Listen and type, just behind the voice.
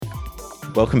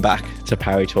Welcome back to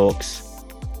Parry Talks.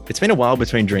 It's been a while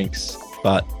between drinks,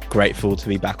 but grateful to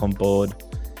be back on board.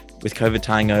 With COVID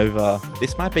tying over,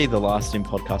 this might be the last in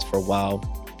podcast for a while,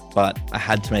 but I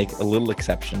had to make a little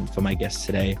exception for my guest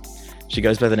today. She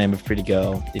goes by the name of Pretty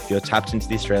Girl. If you're tapped into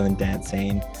the Australian dance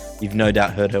scene, you've no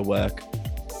doubt heard her work.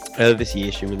 Earlier this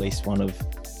year, she released one of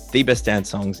the best dance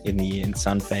songs in the year in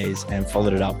Sun Phase and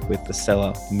followed it up with the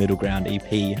stellar Middle Ground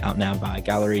EP out now via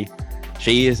Gallery.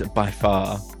 She is by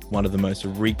far one of the most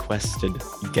requested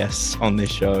guests on this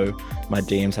show. My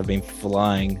DMs have been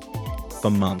flying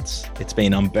for months. It's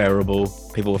been unbearable.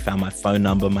 People have found my phone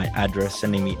number, my address,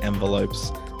 sending me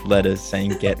envelopes, letters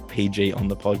saying get PG on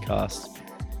the podcast.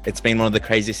 It's been one of the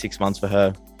craziest 6 months for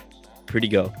her. Pretty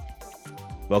Girl,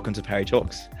 welcome to Parry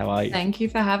Talks. How are you? Thank you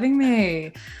for having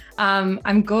me.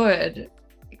 I'm good.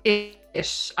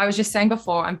 Ish. I was just saying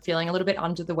before, I'm feeling a little bit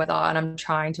under the weather and I'm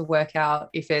trying to work out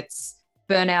if it's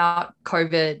burnout,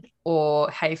 COVID,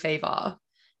 or hay fever.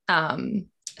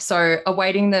 So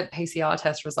awaiting the PCR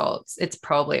test results, it's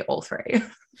probably all three.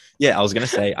 Yeah, I was going to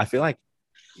say, I feel like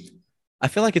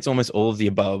it's almost all of the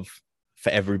above for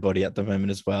everybody at the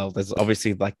moment as well. There's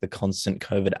obviously like the constant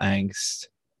COVID angst,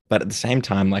 but at the same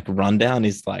time, like rundown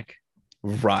is like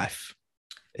rife.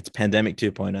 It's pandemic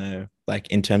 2.0, like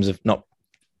in terms of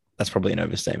that's probably an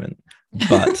overstatement,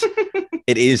 but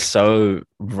it is so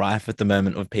rife at the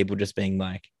moment of people just being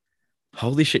like,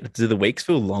 holy shit, do the weeks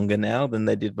feel longer now than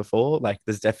they did before? Like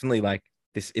there's definitely like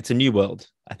this, it's a new world,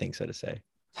 I think so to say.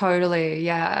 Totally,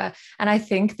 yeah. And I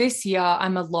think this year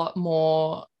I'm a lot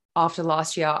more, after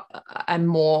last year, I'm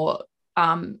more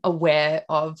aware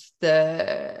of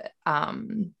the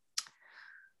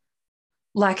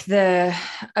the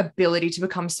ability to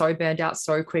become so burned out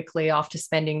so quickly after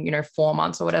spending 4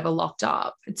 months or whatever locked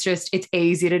up. It's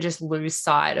easy to just lose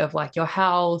sight of like your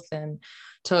health and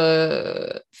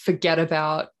to forget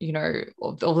about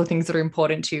all the things that are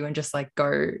important to you and just like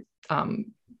go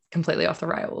completely off the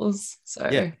rails. So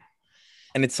yeah,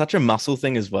 and it's such a muscle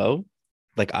thing as well.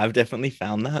 Like I've definitely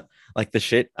found that like the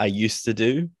shit I used to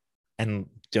do and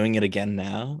doing it again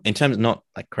now, in terms of not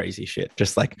like crazy shit,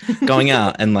 just like going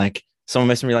out and like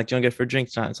someone messaging me like, do you want to go for a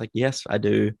drink tonight? It's like, yes, I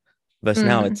do. Versus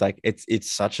now it's like, it's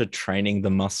such a training the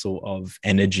muscle of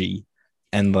energy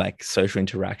and like social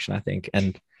interaction, I think.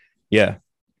 And yeah,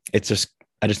 I just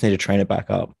need to train it back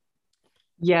up.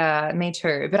 Yeah, me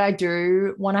too. But I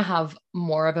do want to have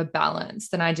more of a balance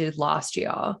than I did last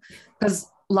year.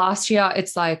 Because last year,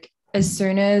 it's like, as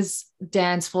soon as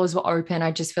dance floors were open,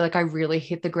 I just feel like I really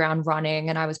hit the ground running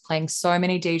and I was playing so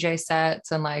many DJ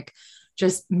sets and like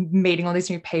just meeting all these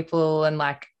new people and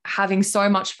like having so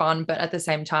much fun. But at the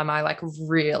same time, I like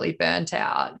really burnt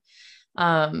out.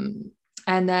 And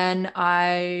then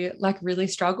I like really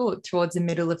struggled towards the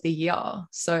middle of the year.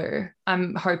 So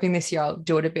I'm hoping this year I'll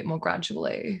do it a bit more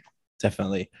gradually.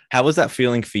 Definitely. How was that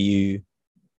feeling for you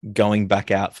going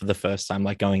back out for the first time,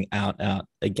 like going out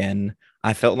again?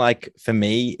 I felt like for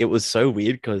me, it was so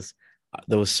weird because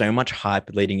there was so much hype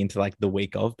leading into like the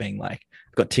week of being like,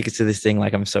 I've got tickets to this thing.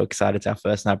 Like, I'm so excited. It's our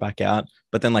first night back out.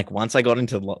 But then like once I got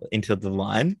into the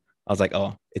line, I was like,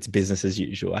 oh, it's business as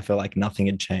usual. I felt like nothing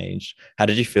had changed. How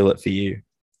did you feel it for you?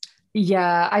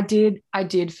 Yeah, I did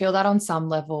feel that on some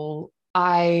level.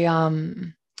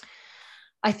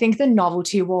 I think the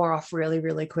novelty wore off really,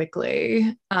 really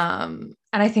quickly. And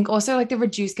I think also like the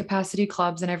reduced capacity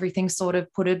clubs and everything sort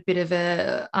of put a bit of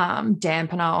a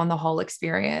dampener on the whole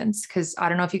experience. Cause I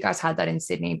don't know if you guys had that in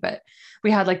Sydney, but we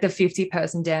had like the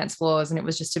 50-person dance floors and it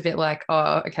was just a bit like,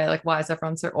 oh, okay, like why is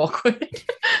everyone so awkward?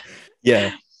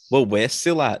 Yeah. Well, we're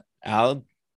still at the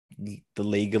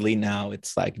legally now,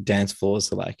 it's like dance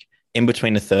floors are like in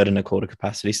between a third and a quarter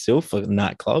capacity still for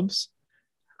nightclubs.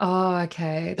 Oh,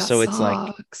 okay. That So it's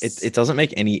like sucks. it doesn't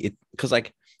make any, because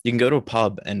like you can go to a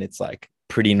pub and it's like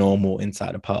pretty normal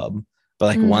inside a pub, but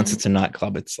like once it's a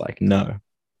nightclub, it's like no,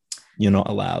 you're not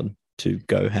allowed to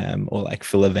go ham or like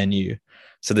fill a venue.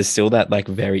 So there's still that like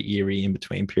very eerie in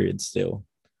between period still.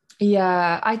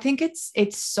 Yeah, I think it's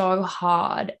so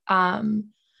hard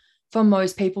for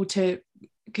most people to,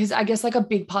 because I guess like a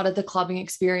big part of the clubbing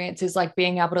experience is like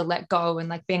being able to let go and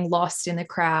like being lost in the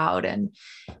crowd. And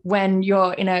when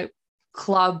you're in a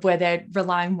club where they're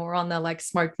relying more on the like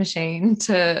smoke machine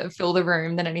to fill the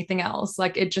room than anything else,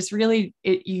 like it just really,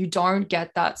 you don't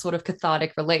get that sort of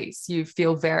cathartic release. You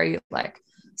feel very like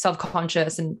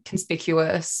self-conscious and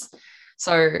conspicuous.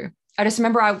 So I just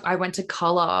remember I went to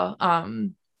Colour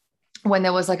when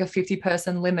there was like a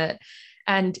 50-person limit,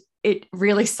 and it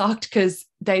really sucked because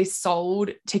they sold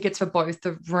tickets for both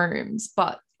the rooms,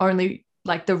 but only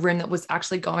like the room that was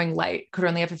actually going late could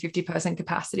only have a 50%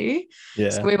 capacity. So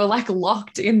Yeah. we were like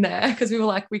locked in there because we were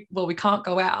like, we can't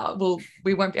go out.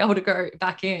 We won't be able to go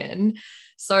back in.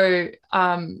 So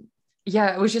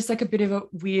yeah, it was just like a bit of a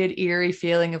weird, eerie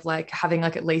feeling of like having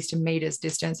like at least a meter's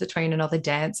distance between another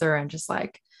dancer and just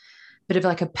like a bit of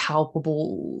like a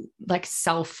palpable like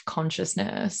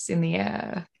self-consciousness in the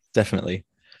air. Definitely.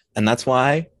 And that's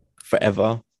why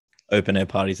forever open air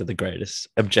parties are the greatest,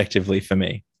 objectively for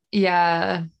me.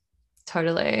 Yeah,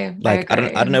 totally. I Like I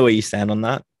don't agree. know where you stand on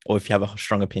that or if you have a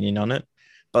strong opinion on it,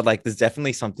 but like there's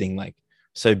definitely something like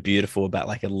so beautiful about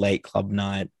like a late club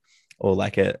night or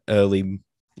like a early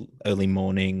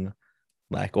morning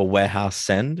like or warehouse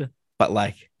send. But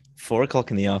like 4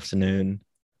 o'clock in the afternoon,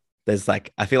 there's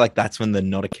like I feel like that's when the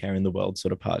not a care in the world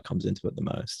sort of part comes into it the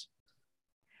most.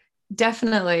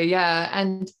 Definitely, yeah.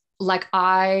 And like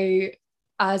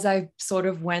as I sort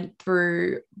of went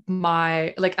through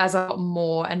my, like, as I got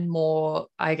more and more,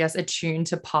 I guess, attuned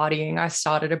to partying, I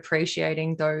started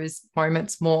appreciating those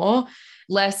moments more.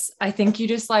 Less, I think you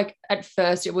just like, at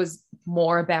first, it was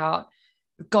more about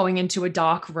going into a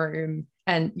dark room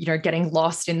and getting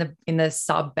lost in the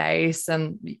sub bass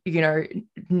and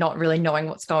not really knowing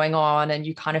what's going on, and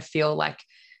you kind of feel like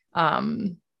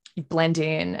you blend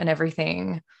in and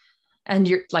everything, and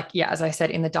you're like, yeah, as I said,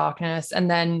 in the darkness. And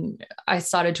then I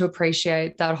started to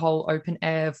appreciate that whole open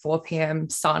air 4 p.m.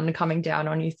 sun coming down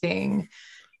on you thing.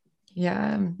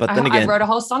 Yeah, But then I again, wrote a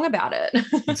whole song about it.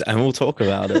 and we'll talk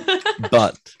about it.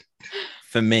 But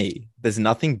for me, there's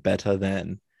nothing better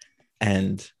than,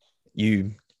 and you're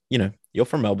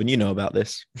from Melbourne, you know about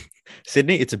this.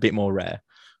 Sydney, it's a bit more rare.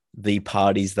 The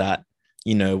parties that,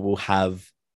 will have,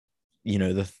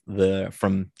 the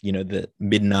from, the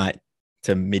midnight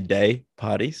to midday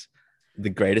parties, the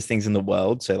greatest things in the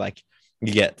world. So like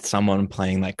you get someone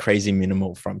playing like crazy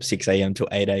minimal from 6 a.m. till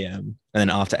 8 a.m. And then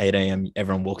after 8 a.m.,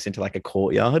 everyone walks into like a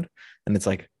courtyard and it's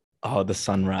like, oh, the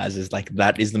sun rises. Like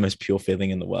that is the most pure feeling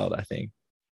in the world, I think.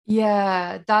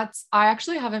 Yeah, I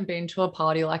actually haven't been to a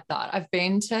party like that. I've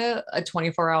been to a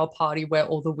 24-hour party where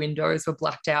all the windows were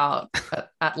blacked out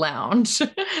at lounge. So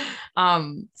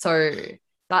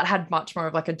that had much more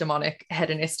of like a demonic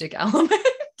hedonistic element.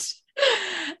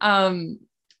 um,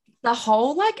 the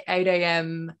whole like 8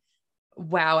 a.m.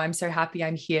 wow, I'm so happy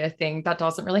I'm here thing, that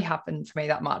doesn't really happen for me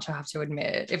that much, I have to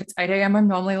admit. If it's 8 a.m., I'm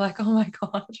normally like, oh my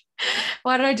God,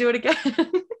 why did I do it again?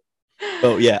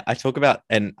 Well, yeah, I talk about,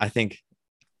 and I think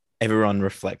everyone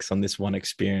reflects on this one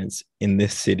experience in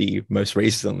this city most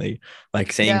recently,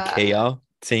 like Yeah.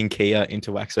 Seeing Kia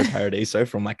into Waxo Paradiso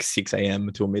from like 6 a.m.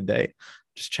 until midday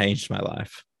just changed my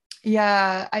life.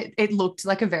 Yeah, it looked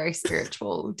like a very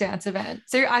spiritual dance event.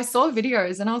 So I saw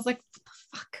videos and I was like, what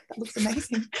the fuck? That looks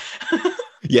amazing.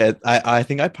 Yeah, I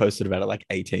think I posted about it like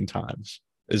 18 times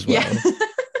as Yeah. well.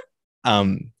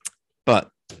 Um, but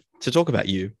to talk about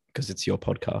you, because it's your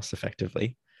podcast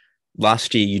effectively,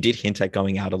 last year you did hint at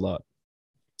going out a lot.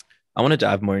 I want to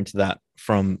dive more into that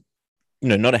from,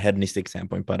 not a hedonistic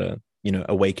standpoint, but a,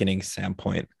 awakening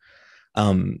standpoint.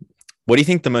 Um, what do you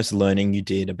think the most learning you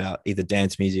did about either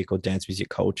dance music or dance music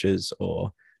cultures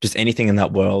or just anything in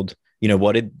that world?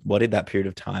 What did that period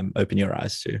of time open your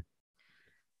eyes to?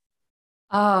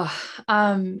 Oh,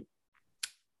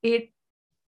 it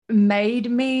made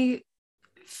me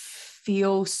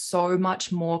feel so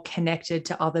much more connected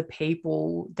to other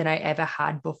people than I ever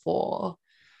had before.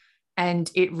 And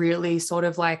it really sort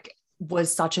of like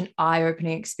was such an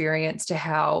eye-opening experience to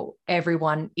how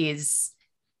everyone is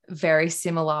very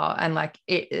similar, and like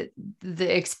the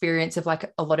experience of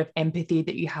like a lot of empathy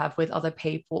that you have with other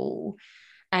people.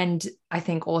 And I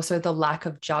think also the lack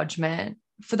of judgment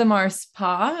for the most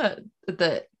part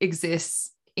that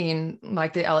exists in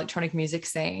like the electronic music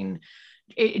scene,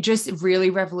 it just really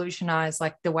revolutionized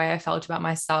like the way I felt about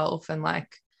myself. And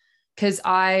like, because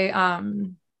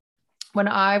when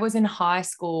I was in high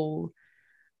school,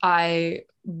 I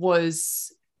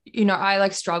was, I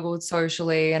like struggled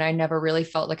socially and I never really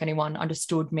felt like anyone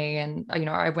understood me. And,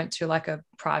 I went to like a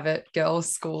private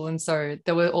girls' school. And so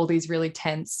there were all these really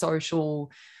tense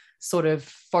social sort of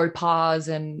faux pas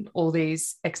and all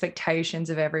these expectations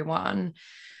of everyone.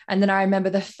 And then I remember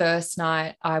the first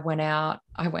night I went out,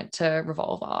 I went to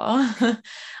Revolver.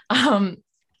 um,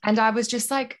 and I was just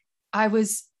like, I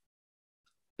was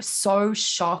so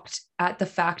shocked at the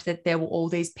fact that there were all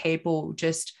these people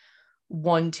just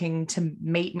wanting to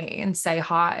meet me and say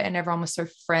hi, and everyone was so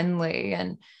friendly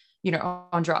and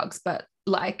on drugs, but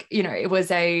like it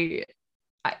was I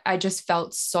just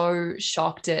felt so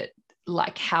shocked at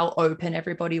like how open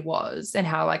everybody was and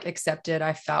how like accepted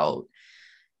I felt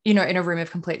in a room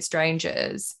of complete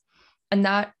strangers. And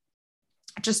that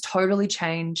just totally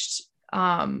changed.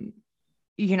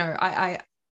 You know,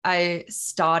 I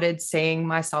started seeing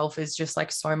myself as just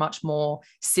like so much more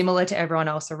similar to everyone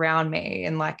else around me,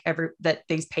 and like that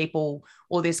these people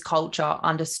or this culture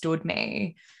understood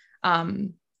me.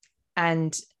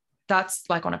 And that's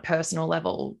like on a personal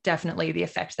level, definitely the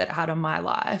effect that it had on my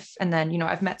life. And then, you know,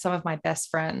 I've met some of my best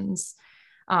friends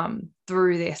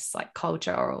through this like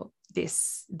culture or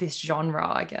this genre,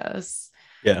 I guess.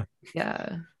 Yeah.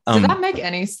 Yeah. Did that make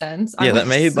any sense? I that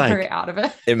made so like out of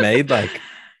it. it made like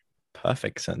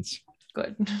perfect sense.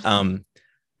 Good.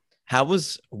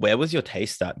 Where was your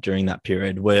taste at during that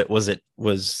period?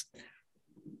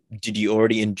 Did you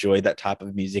already enjoy that type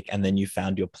of music and then you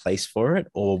found your place for it,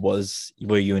 or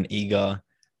were you an eager,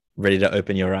 ready to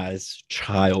open your eyes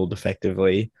child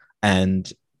effectively,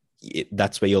 and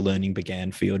that's where your learning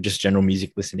began for your just general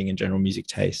music listening and general music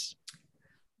taste?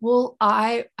 Well,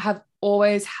 I have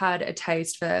always had a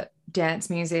taste for dance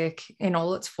music in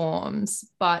all its forms,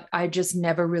 but I just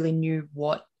never really knew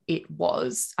what it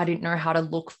was. I didn't know how to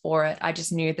look for it. I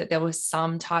just knew that there were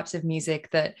some types of music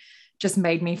that just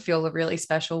made me feel a really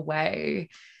special way.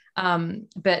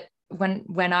 But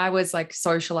when I was like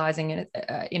socializing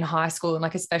in high school, and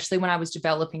like especially when I was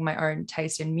developing my own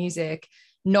taste in music,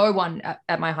 no one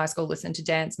at my high school listened to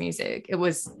dance music. It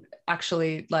was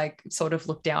actually like sort of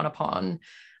looked down upon.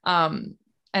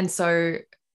 And so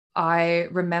I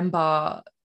remember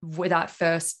with that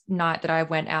first night that I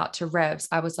went out to Revs,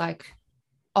 I was like,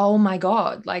 oh my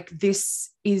God, like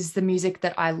this is the music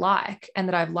that I like and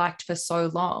that I've liked for so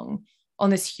long on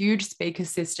this huge speaker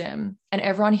system, and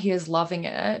everyone here is loving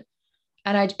it.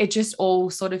 And it just all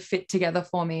sort of fit together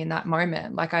for me in that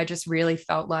moment. Like I just really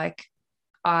felt like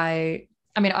I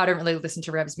mean, I don't really listen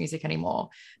to Revs music anymore,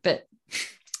 but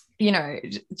you know,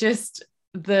 just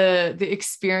the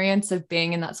experience of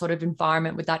being in that sort of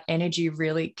environment with that energy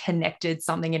really connected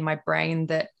something in my brain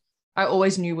that I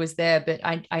always knew was there, but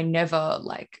I never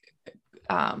like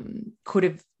I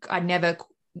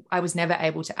was never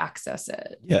able to access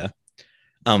it. Yeah.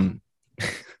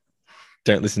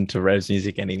 Don't listen to Revs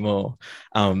music anymore.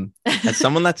 As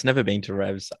someone that's never been to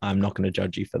Revs, I'm not going to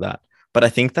judge you for that. But I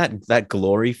think that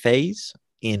glory phase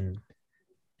in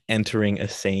entering a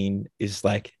scene is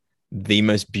like the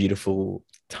most beautiful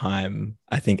time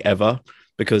I think ever,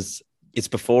 because it's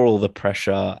before all the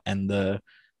pressure and the,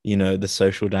 you know, the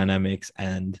social dynamics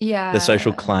and the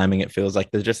social climbing. It feels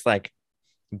like they're just like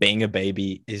being a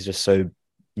baby is just so,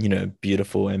 you know,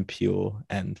 beautiful and pure.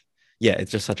 And yeah,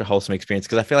 it's just such a wholesome experience,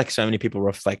 because I feel like so many people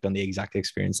reflect on the exact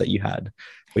experience that you had,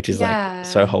 which is like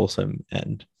so wholesome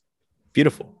and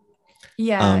beautiful.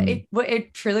 Yeah,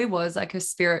 it truly was like a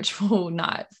spiritual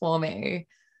night for me.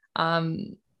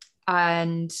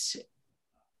 And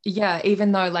yeah,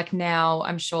 even though like now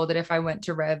I'm sure that if I went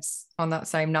to Revs on that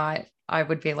same night, I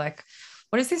would be like,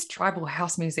 what is this tribal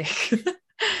house music?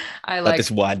 I like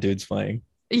this white dude's playing.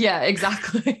 Yeah,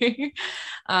 exactly.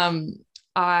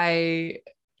 I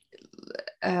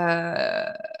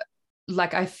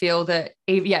like I feel that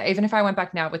even if I went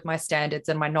back now with my standards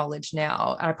and my knowledge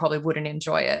now, I probably wouldn't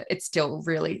enjoy it. It still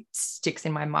really sticks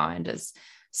in my mind as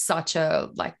such a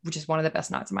like, which is one of the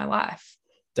best nights of my life.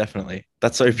 Definitely.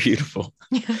 That's so beautiful.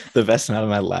 The best night of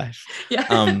my life.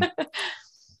 Yeah.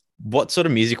 What sort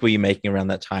of music were you making around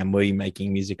that time? Were you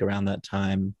making music around that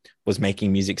time? Was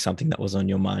making music something that was on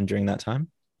your mind during that time?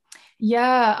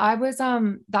 Yeah, I was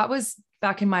that was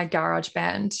back in my garage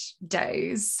band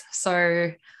days.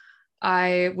 So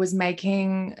I was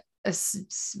making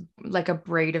like a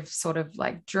breed of sort of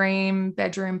like dream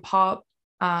bedroom pop.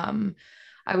 I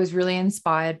was really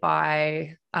inspired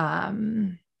by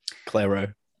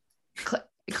Clairo.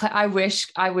 I wish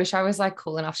I was like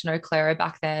cool enough to know Clairo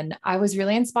back then. I was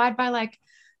really inspired by like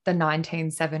the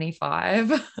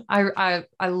 1975. I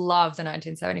love the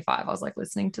 1975. I was like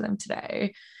listening to them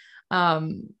today.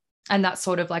 And that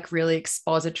sort of like really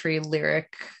expository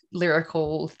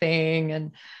lyrical thing.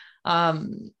 And I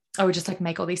would just like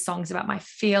make all these songs about my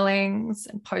feelings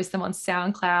and post them on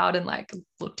SoundCloud and like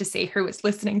look to see who was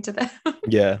listening to them.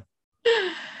 Yeah.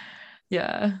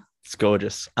 Yeah. It's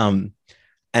gorgeous.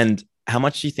 And how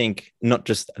much do you think, not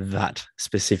just that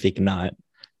specific night,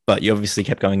 but you obviously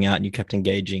kept going out and you kept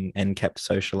engaging and kept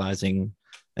socializing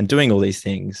and doing all these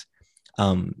things.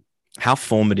 How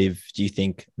formative do you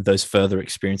think those further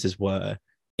experiences were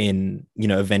in, you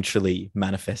know, eventually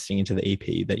manifesting into the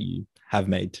EP that you have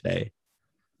made today?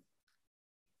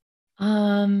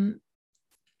 Well,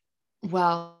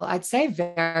 I'd say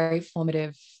very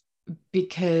formative,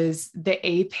 because the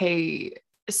EP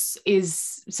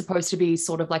is supposed to be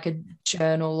sort of like a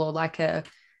journal or like a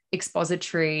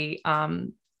expository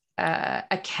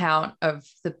account of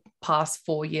past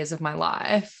 4 years of my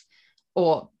life,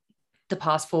 or the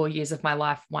past 4 years of my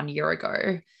life 1 year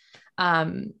ago.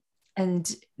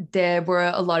 And there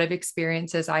were a lot of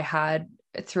experiences I had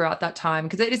throughout that time,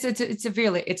 because it's a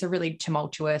really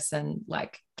tumultuous and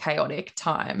like chaotic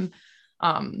time,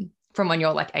 from when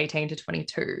you're like 18 to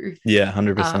 22. Yeah,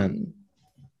 100%.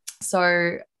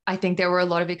 So I think there were a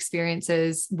lot of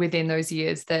experiences within those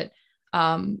years that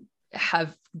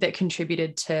that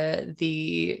contributed to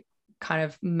the kind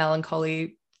of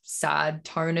melancholy, sad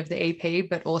tone of the EP,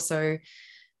 but also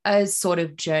a sort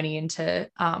of journey into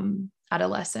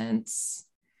adolescence.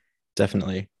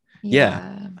 Definitely.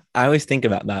 Yeah. I always think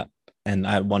about that, and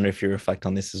I wonder if you reflect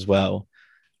on this as well,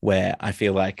 where I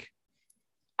feel like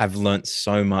I've learned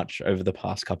so much over the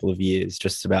past couple of years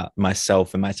just about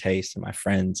myself and my taste and my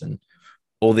friends and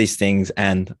all these things.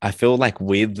 And I feel like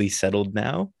weirdly settled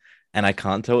now. And I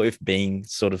can't tell if being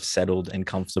sort of settled and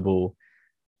comfortable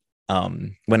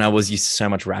when I was used to so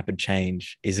much rapid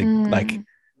change is like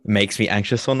makes me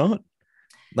anxious or not.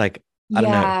 Like, I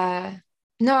don't know.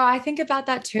 No, I think about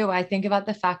that too. I think about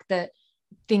the fact that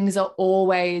things are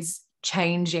always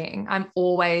changing. I'm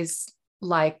always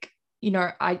like,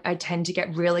 I tend to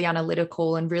get really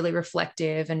analytical and really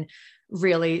reflective and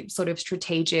really sort of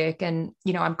strategic. And,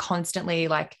 I'm constantly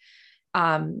like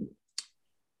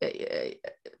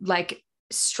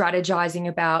strategizing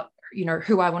about,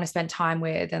 who I want to spend time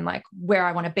with and like where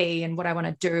I want to be and what I want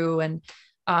to do. And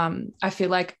I feel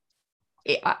like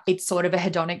it's sort of a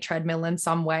hedonic treadmill in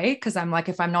some way, because I'm like,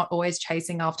 if I'm not always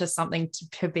chasing after something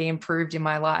to be improved in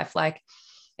my life, like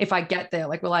if I get there,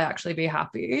 like, will I actually be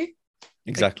happy?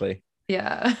 Exactly. Like,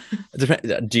 yeah.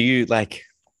 Do you like,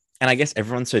 and I guess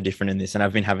everyone's so different in this, and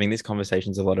I've been having these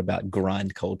conversations a lot about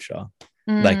grind culture,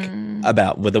 like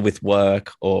about whether with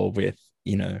work or with,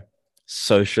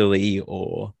 socially,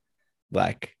 or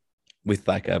like with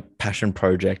like a passion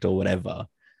project or whatever,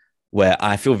 where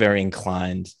I feel very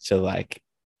inclined to like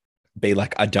be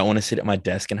like, I don't want to sit at my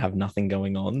desk and have nothing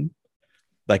going on.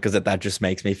 Like, because that just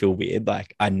makes me feel weird.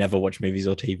 Like, I never watch movies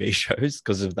or TV shows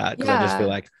because of that. Because I just feel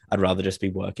like I'd rather just be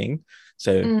working.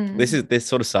 So this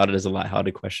sort of started as a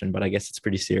lighthearted question, but I guess it's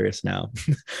pretty serious now.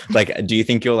 Like, do you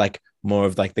think you're like more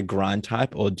of like the grind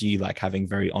type, or do you like having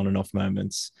very on and off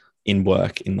moments in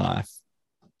work, in life?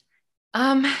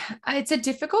 It's a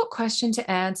difficult question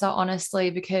to answer, honestly,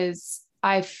 because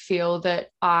I feel that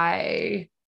I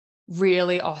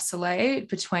really oscillate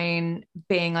between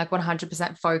being like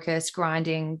 100% focused,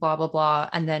 grinding, blah, blah, blah,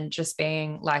 and then just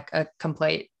being like a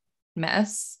complete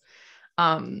mess.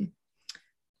 And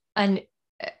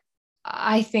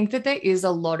I think that there is a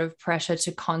lot of pressure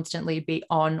to constantly be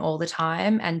on all the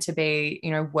time and to be,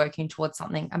 working towards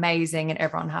something amazing, and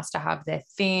everyone has to have their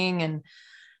thing. And,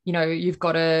 you've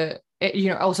got to,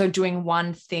 also doing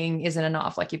one thing isn't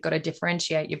enough. Like, you've got to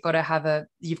differentiate. You've got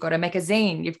to make a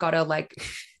zine. You've got to like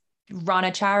run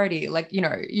a charity. Like,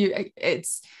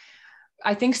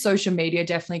 I think social media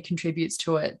definitely contributes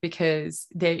to it, because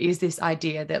there is this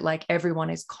idea that like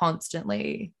everyone is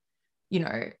constantly,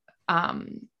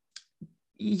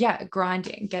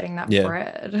 grinding, getting that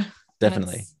bread.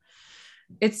 Definitely.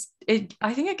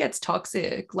 I think it gets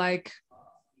toxic. Like,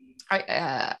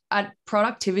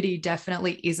 productivity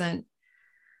definitely isn't,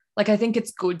 like, I think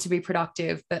it's good to be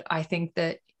productive, but I think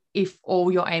that if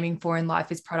all you're aiming for in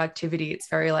life is productivity, it's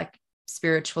very like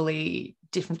spiritually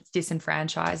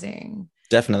disenfranchising.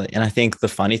 Definitely. And I think the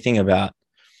funny thing about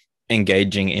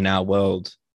engaging in our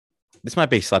world, this might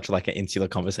be such like an insular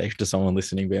conversation to someone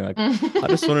listening, being like, I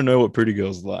just want to know what pretty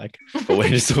girls like. But we're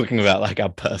just talking about like our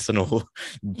personal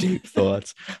deep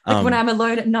thoughts. Like when I'm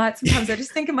alone at night, sometimes I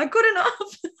just think, am I good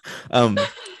enough?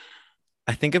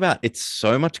 I think about it's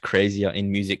so much crazier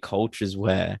in music cultures,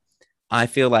 where I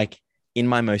feel like in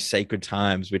my most sacred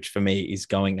times, which for me is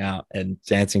going out and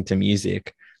dancing to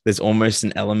music, there's almost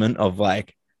an element of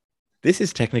like, this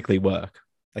is technically work.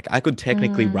 Like, I could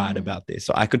technically write about this,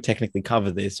 or I could technically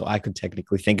cover this, or I could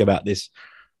technically think about this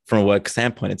from a work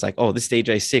standpoint. It's like, oh, this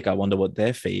DJ's sick. I wonder what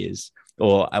their fee is.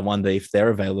 Or I wonder if they're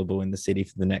available in the city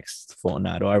for the next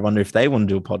fortnight. Or I wonder if they want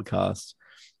to do a podcast.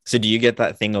 So do you get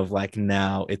that thing of like,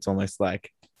 now it's almost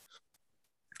like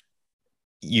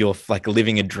you're like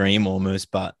living a dream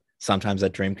almost, but sometimes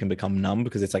that dream can become numb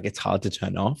because it's like, it's hard to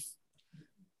turn off?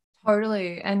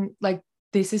 Totally. And like,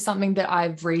 this is something that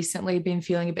I've recently been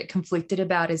feeling a bit conflicted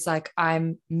about, is like,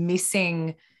 I'm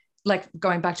missing, like,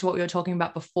 going back to what we were talking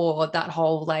about before, that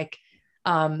whole like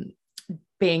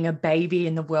being a baby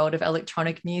in the world of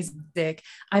electronic music.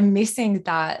 I'm missing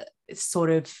that sort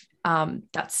of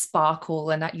that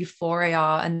sparkle and that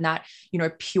euphoria and that,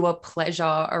 pure pleasure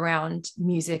around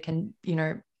music and,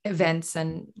 events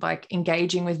and like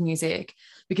engaging with music,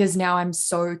 because now I'm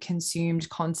so consumed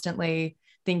constantly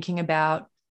thinking about,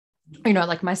 you know,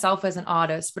 like myself as an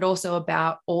artist, but also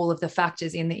about all of the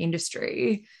factors in the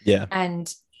industry. Yeah.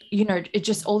 And, you know, it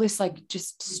just all this like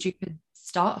just stupid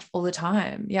stuff all the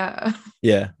time. Yeah.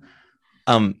 Yeah.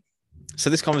 So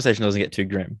this conversation doesn't get too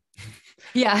grim.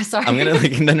 Yeah. Sorry. I'm gonna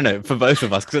like no for both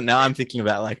of us, because now I'm thinking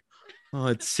about like, oh,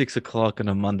 it's 6 o'clock on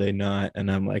a Monday night, and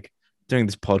I'm like doing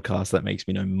this podcast that makes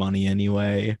me no money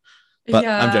anyway. But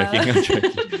yeah. I'm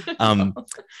joking.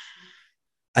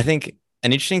 I think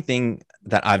an interesting thing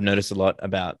that I've noticed a lot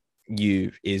about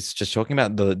you is just talking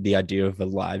about the idea of a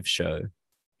live show.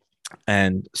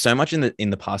 And so much in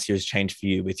the past year has changed for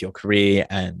you with your career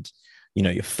and, you know,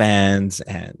 your fans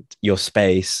and your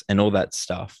space and all that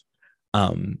stuff.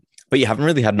 But you haven't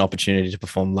really had an opportunity to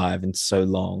perform live in so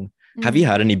long. Have you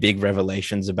had any big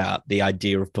revelations about the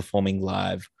idea of performing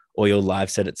live or your live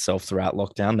set itself throughout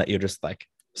lockdown that you're just like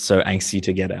so angsty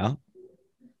to get out?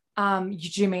 Do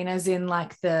you mean as in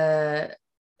like the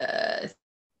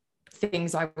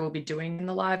things I will be doing in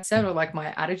the live set, or like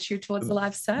my attitude towards the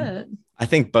live set? I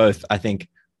think both. I think,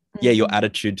 yeah, your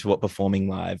attitude to what performing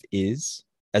live is,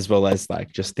 as well as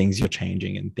like just things you're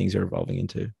changing and things you're evolving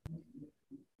into.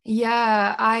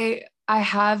 Yeah, I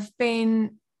have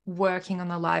been working on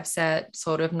the live set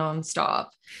sort of nonstop.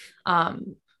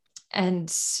 And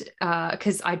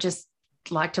because I just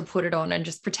like to put it on and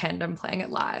just pretend I'm playing it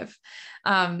live.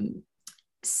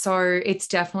 So it's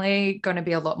definitely going to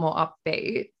be a lot more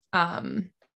upbeat. And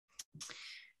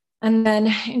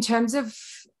then in terms of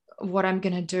what I'm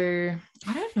going to do,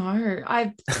 I don't know.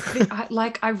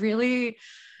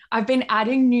 I've been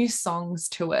adding new songs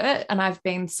to it, and I've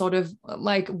been sort of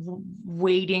like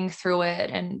weeding through it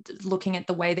and looking at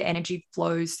the way the energy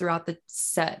flows throughout the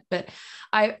set. But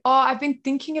I've been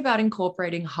thinking about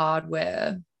incorporating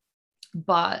hardware,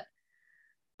 but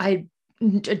I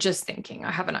just thinking,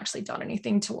 I haven't actually done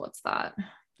anything towards that.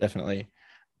 Definitely.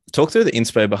 Talk through the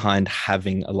inspo behind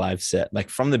having a live set, like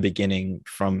from the beginning,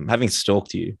 from having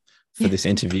stalked you for this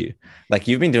interview. Like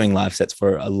you've been doing live sets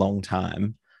for a long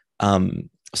time.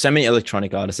 So many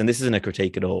electronic artists, and this isn't a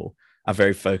critique at all, are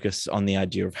very focused on the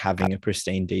idea of having a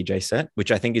pristine DJ set, which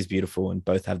I think is beautiful, and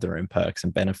both have their own perks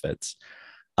and benefits.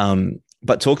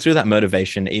 But talk through that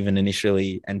motivation, even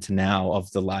initially and to now,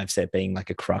 of the live set being like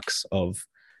a crux of,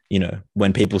 you know,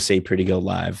 when people see Pretty Girl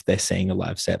live, they're seeing a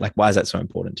live set. Like, why is that so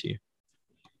important to you?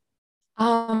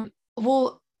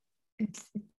 Well,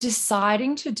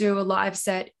 deciding to do a live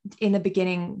set in the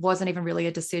beginning wasn't even really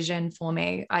a decision for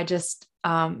me. I just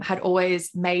had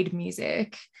always made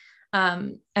music,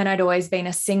 and I'd always been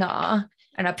a singer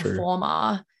and a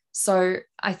performer. So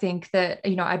I think that,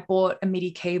 you know, I bought a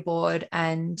MIDI keyboard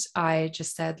and I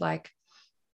just said like,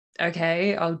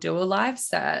 okay, I'll do a live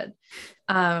set.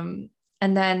 And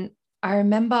then I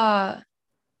remember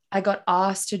I got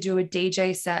asked to do a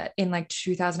DJ set in like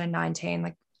 2019,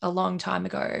 like a long time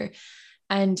ago.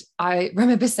 And I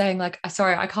remember saying like,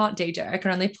 sorry, I can't DJ. I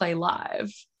can only play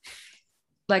live.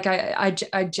 Like I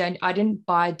didn't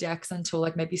buy decks until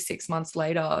like maybe 6 months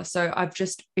later. So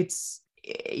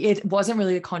it wasn't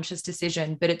really a conscious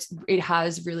decision, but it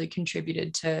has really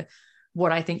contributed to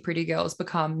what I think Pretty Girl's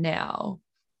become now.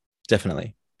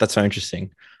 Definitely. That's so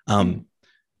interesting. I'm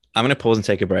going to pause and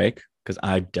take a break because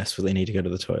I desperately need to go to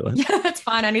the toilet. Yeah, that's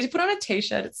fine. I need to put on a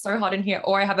t-shirt. It's so hot in here,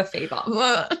 or I have a fever.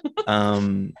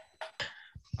 And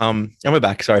we're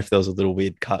back. Sorry if there was a little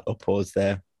weird cut or pause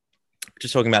there.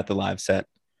 Just talking about the live set,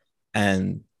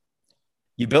 and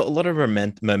you built a lot of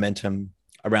momentum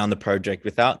around the project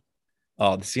without,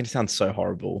 oh, this is going to sound so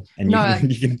horrible. And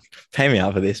you can pay me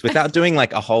out for this, without doing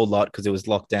like a whole lot, because it was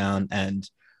lockdown and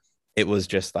it was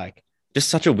just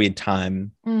such a weird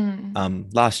time.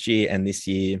 Last year and this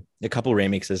year, a couple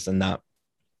remixes and that,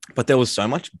 but there was so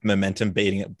much momentum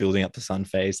building up to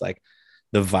Sunphase, like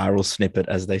the viral snippet,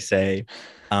 as they say.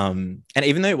 And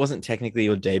even though it wasn't technically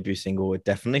your debut single, it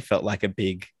definitely felt like a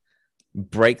big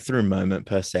breakthrough moment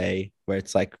per se, where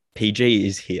it's like PG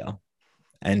is here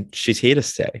and she's here to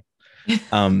stay.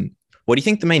 What do you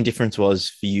think the main difference was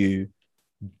for you,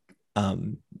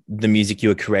 the music you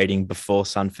were creating before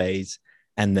Sunphase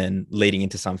and then leading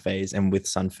into Sunphase and with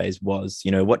Sunphase was,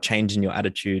 you know, what changed in your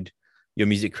attitude, your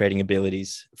music creating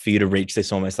abilities for you to reach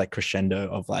this almost like crescendo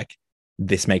of like,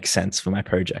 this makes sense for my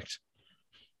project?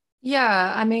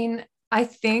 Yeah, I mean, I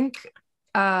think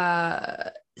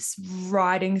writing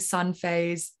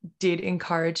Sunphase did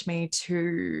encourage me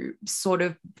to sort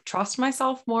of trust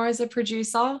myself more as a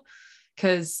producer,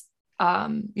 because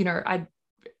you know,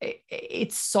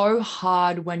 it's so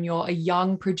hard when you're a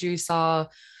young producer,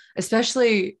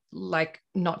 especially, like,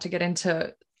 not to get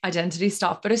into identity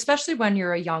stuff, but especially when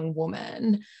you're a young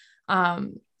woman,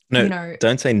 No, you know.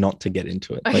 don't say not to get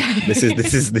into it. Like Okay. this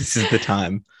is the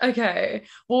time. Okay.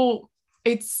 Well,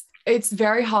 it's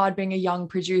very hard being a young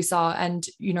producer and,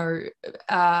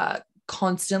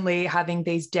 constantly having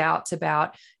these doubts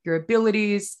about your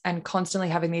abilities and constantly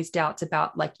having these doubts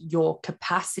about like your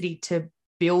capacity to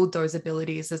build those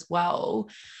abilities as well.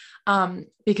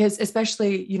 Because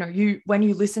especially, when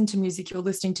you listen to music, you're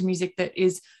listening to music that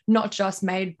is not just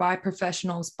made by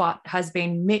professionals, but has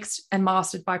been mixed and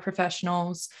mastered by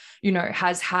professionals,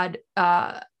 has had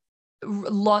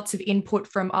lots of input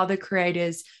from other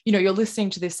creators. You're listening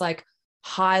to this like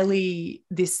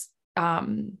this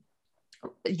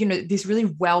really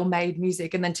well-made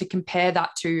music, and then to compare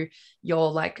that to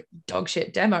your like dog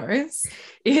shit demos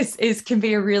is can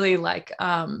be a really like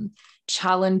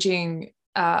challenging,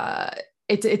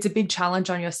 it's a big challenge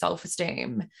on your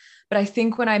self-esteem. But I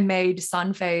think when I made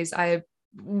Sunphase, I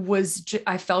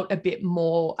felt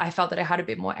that I had a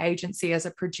bit more agency as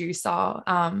a producer,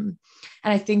 and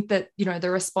I think that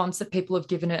the response that people have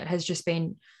given it has just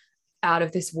been out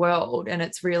of this world, and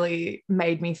it's really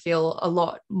made me feel a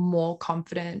lot more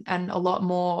confident and a lot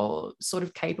more sort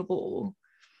of capable.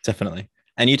 Definitely.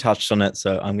 And you touched on it,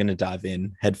 so I'm going to dive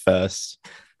in head first.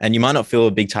 And you might not feel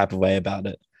a big type of way about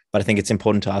it, but I think it's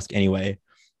important to ask anyway.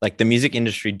 Like the music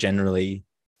industry generally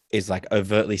is like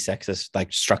overtly sexist,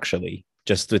 like structurally,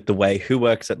 just with the way who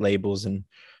works at labels and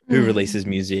who releases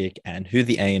music and who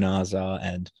the A&Rs are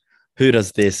and who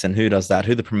does this and who does that,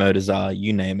 who the promoters are,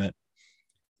 you name it.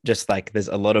 Just like there's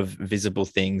a lot of visible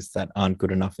things that aren't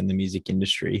good enough in the music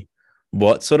industry.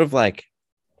 What sort of like,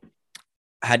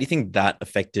 how do you think that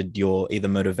affected your either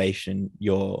motivation,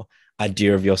 your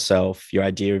idea of yourself, your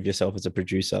idea of yourself as a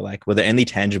producer? Like, were there any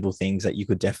tangible things that you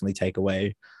could definitely take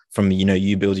away from,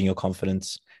 you building your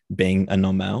confidence being a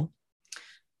non-male?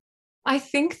 I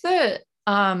think that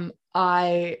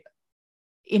I,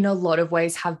 in a lot of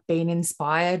ways, have been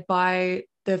inspired by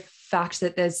the fact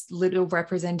that there's little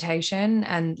representation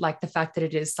and like the fact that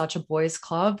it is such a boys'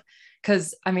 club.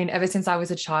 Because I mean, ever since I was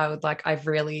a child, like I've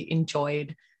really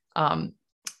enjoyed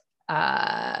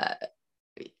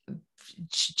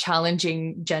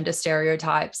challenging gender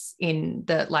stereotypes in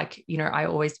the like, I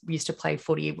always used to play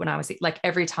footy when I was like,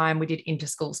 every time we did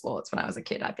inter-school sports when I was a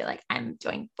kid, I'd be like, I'm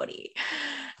doing footy.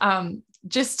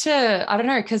 Just to, I don't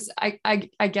know, because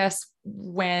I guess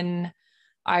when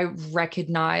I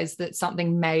recognize that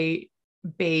something may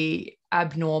be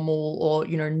abnormal or,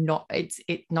 not, it's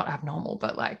not abnormal,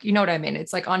 but like, you know what I mean?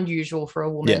 It's like unusual for a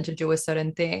woman to do a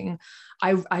certain thing.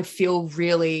 I feel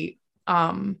really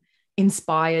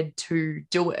inspired to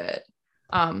do it.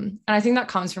 And I think that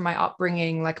comes from my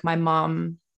upbringing. Like my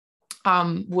mum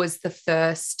was the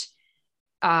first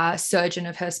surgeon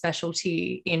of her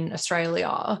specialty in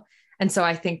Australia. And so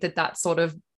I think that sort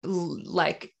of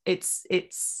like it's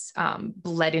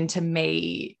bled into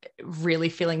me really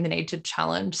feeling the need to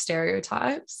challenge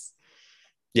stereotypes.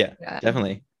 Yeah,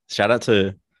 definitely. Shout out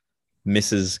to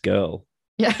Mrs. Girl.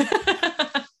 Yeah.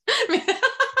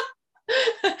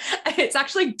 It's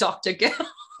actually Dr. Girl.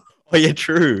 Oh yeah,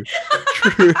 true.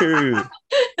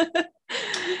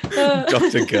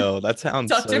 Dr. Girl. That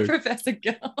sounds Dr. Professor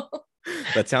Girl.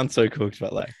 That sounds so cool,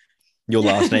 but like your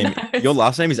last name, your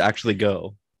last name is actually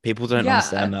Girl. People don't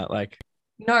understand that. Like,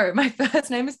 no, my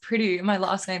first name is Pretty. My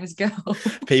last name is Girl.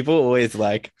 People always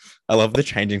like, I love the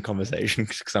change in conversation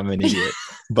because I'm an idiot.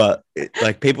 But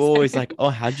like people always like, oh,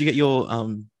 how'd you get your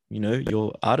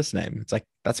your artist name? It's like,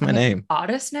 that's my name.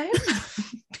 Artist name?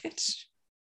 Bitch.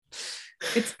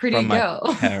 It's Pretty From Girl.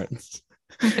 My parents.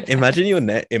 Imagine your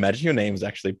name is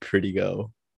actually Pretty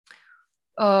Girl.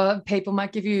 People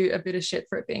might give you a bit of shit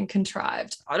for it being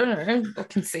contrived. I don't know, or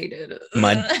conceited.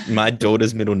 My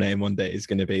daughter's middle name one day is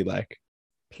going to be like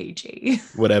PG.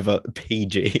 Whatever,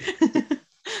 PG.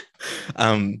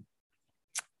 On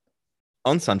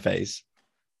Sunphase,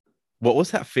 what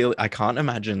was that feel? I can't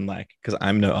imagine, like, because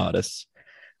I'm no artist.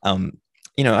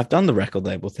 I've done the record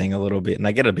label thing a little bit and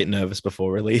I get a bit nervous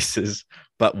before releases,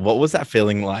 but what was that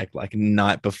feeling like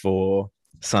night before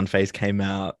Sunphase came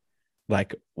out?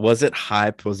 Like, was it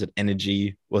hype? Was it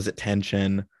energy? Was it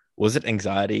tension? Was it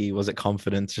anxiety? Was it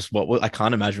confidence? Just I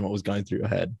can't imagine what was going through your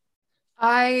head.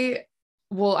 I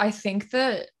think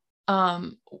that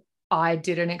I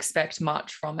didn't expect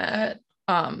much from it.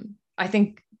 I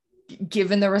think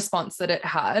given the response that it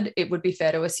had, it would be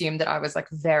fair to assume that I was like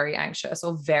very anxious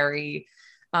or very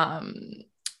what's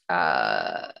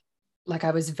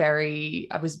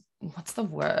the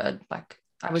word? Like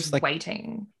I was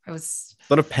waiting. I was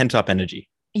a lot of pent up energy.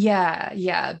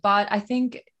 Yeah. But I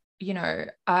think,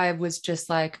 I was just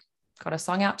like, got a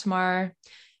song out tomorrow.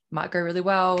 might go really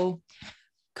well,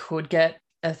 could get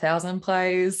 1,000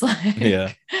 plays. Like,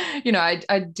 Yeah. you know,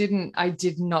 I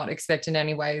did not expect in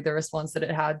any way the response that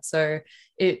it had. So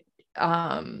it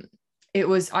I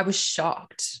was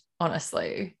shocked,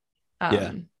 honestly.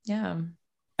 Yeah. Yeah.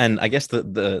 And I guess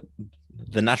the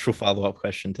natural follow-up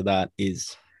question to that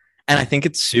is, and I think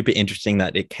it's super interesting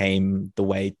that it came the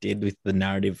way it did with the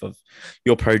narrative of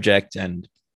your project and,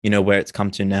 you know, where it's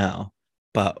come to now.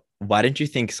 But why didn't you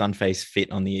think Sunface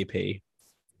fit on the EP?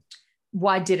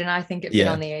 Why didn't I think it fit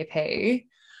Yeah. on the EP?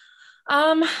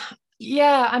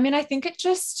 Yeah, I mean, I think it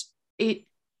was a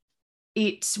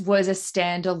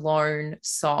standalone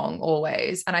song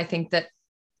always. And I think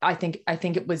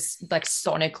it was like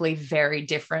sonically very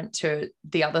different to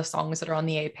the other songs that are on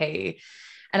the EP.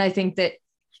 And I think that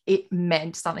it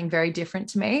meant something very different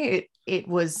to me. It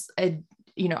was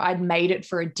I'd made it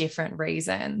for a different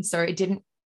reason. So it didn't,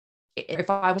 if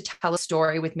I would tell a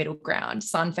story with Middle Ground,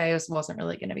 Sunface wasn't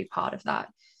really going to be part of that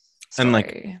story. And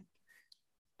like,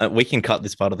 we can cut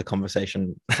this part of the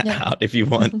conversation Yeah. out if you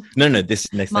want. No,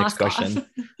 this next Mask question.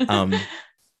 off.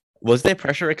 Was there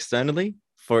pressure externally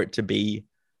for it to be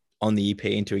on the EP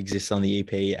and to exist on the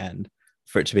EP, and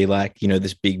for it to be like, you know,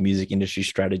 this big music industry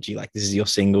strategy, like this is your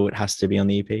single, it has to be on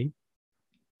the EP?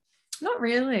 Not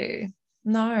really.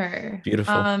 No.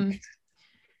 Beautiful.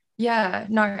 Yeah,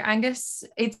 no, Angus,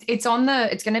 it's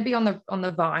going to be on the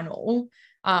vinyl,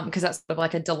 because that's sort of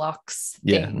like a deluxe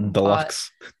thing.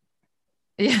 Deluxe.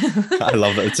 Yeah. I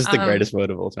love that. It's just the greatest word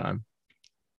of all time.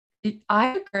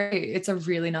 I agree. It's a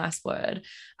really nice word.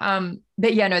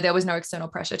 But yeah, no, there was no external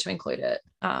pressure to include it,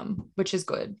 which is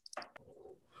good.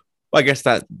 Well, I guess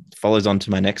that follows on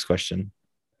to my next question.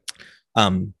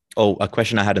 Or a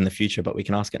question I had in the future, but we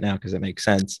can ask it now because it makes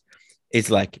sense.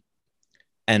 Is like,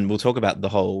 and we'll talk about the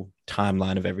whole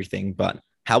timeline of everything, but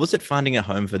how was it finding a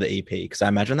home for the EP? Because I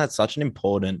imagine that's such an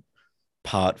important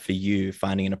part for you,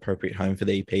 finding an appropriate home for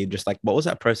the EP. Just like, what was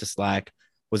that process like?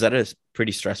 Was that a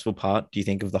pretty stressful part, do you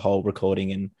think, of the whole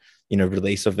recording and, you know,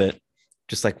 release of it?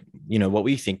 Just like, you know, what were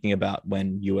you thinking about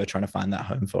when you were trying to find that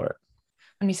home for it?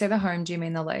 When you say the home, do you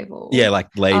mean the label? Yeah,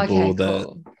 like label, Okay,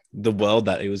 cool. the world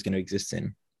that it was going to exist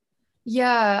in.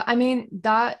 Yeah, I mean,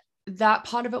 that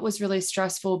part of it was really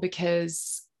stressful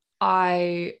because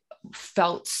I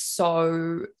felt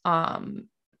so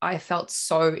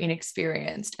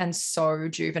inexperienced and so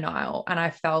juvenile, and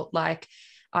I felt like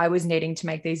I was needing to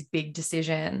make these big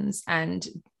decisions, and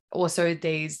also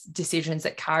these decisions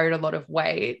that carried a lot of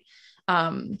weight.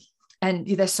 And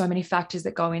there's so many factors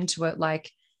that go into it. Like,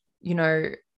 you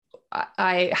know,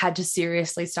 I had to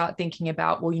seriously start thinking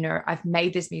about, well, you know, I've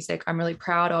made this music, I'm really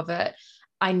proud of it.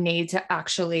 I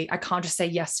can't just say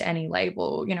yes to any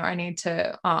label. You know, I need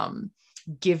to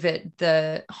give it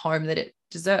the home that it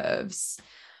deserves.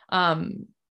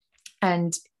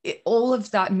 And all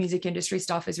of that music industry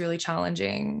stuff is really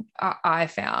challenging, I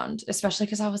found, especially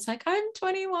because I was like, I'm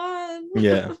 21.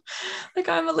 Yeah. Like,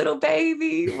 I'm a little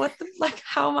baby.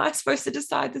 How am I supposed to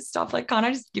decide this stuff? Like, can't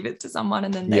I just give it to someone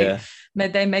and then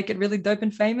they make it really dope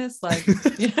and famous? Like,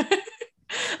 you know,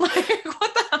 like,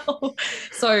 what the hell?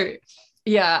 So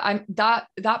yeah,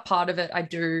 that part of it I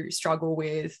do struggle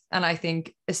with. And I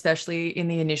think especially in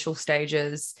the initial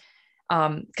stages,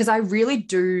 because I really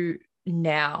do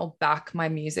now back my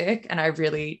music, and I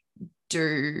really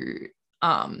do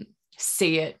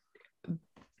see it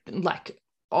like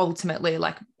ultimately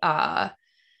like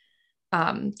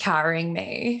carrying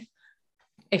me,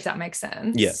 if that makes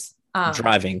sense. Yeah.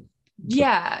 Driving.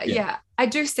 Yeah. I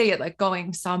do see it like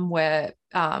going somewhere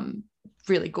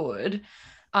really good.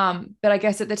 But I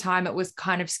guess at the time it was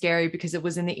kind of scary because it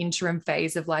was in the interim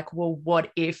phase of like, well,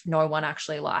 what if no one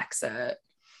actually likes it?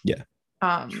 Yeah.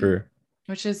 True.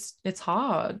 It's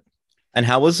hard. And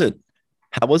how was it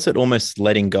almost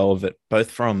letting go of it, both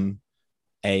from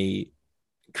a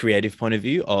creative point of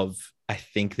view of, I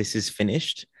think this is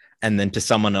finished, and then to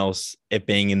someone else, it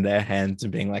being in their hands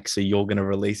and being like, so you're going to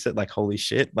release it? Like, holy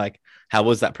shit. Like, how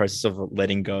was that process of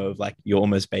letting go of like your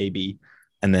almost baby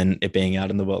and then it being out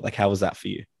in the world? Like, how was that for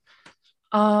you?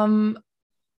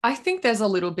 I think there's a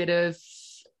little bit of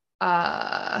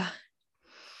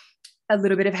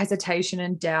hesitation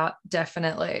and doubt,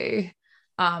 definitely.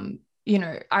 You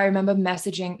know, I remember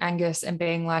messaging Angus and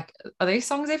being like, are these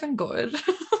songs even good?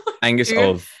 Angus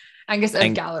of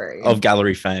Gallery. Of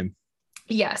Gallery fame.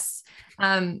 Yes.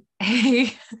 And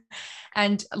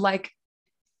like,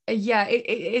 yeah,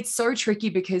 it's so tricky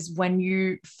because when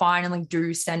you finally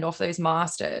do send off those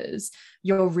masters,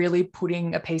 you're really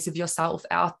putting a piece of yourself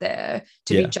out there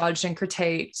to be judged and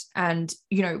critiqued. And,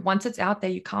 you know, once it's out there,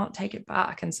 you can't take it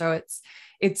back. And so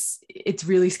it's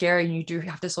really scary. And you do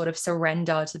have to sort of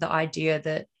surrender to the idea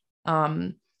that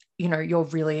you're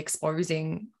really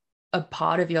exposing a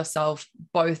part of yourself,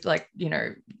 both like,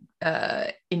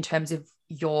 in terms of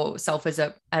yourself as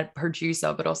a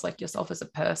producer, but also like yourself as a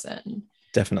person.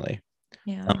 Definitely.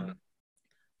 Yeah.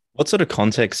 What sort of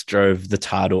context drove the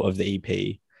title of the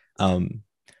EP?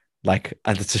 Like,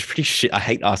 it's just pretty shit. I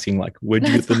hate asking like, where'd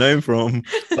you get the name from?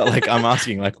 But like, I'm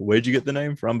asking like, where'd you get the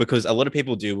name from? Because a lot of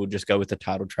people will just go with the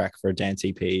title track for a dance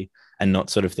EP and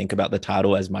not sort of think about the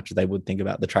title as much as they would think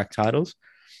about the track titles.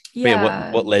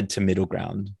 Yeah. What led to Middle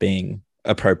Ground being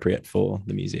appropriate for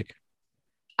the music?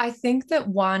 I think that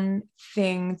one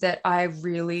thing that I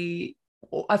really,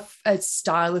 a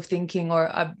style of thinking or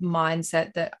a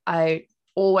mindset that I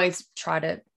always try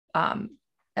to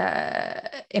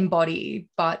embody,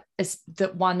 but it's the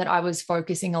one that I was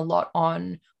focusing a lot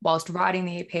on whilst writing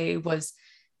the EP, was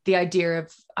the idea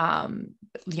of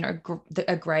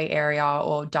a gray area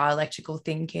or dialectical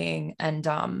thinking, and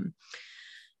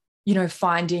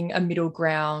finding a middle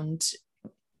ground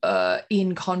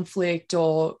in conflict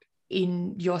or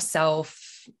in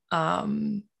yourself.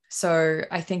 So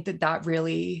I think that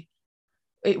really,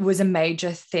 it was a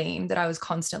major theme that I was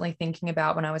constantly thinking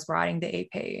about when I was writing the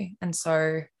EP. And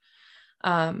so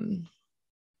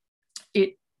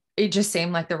it just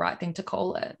seemed like the right thing to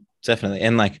call it. Definitely.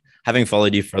 And like, having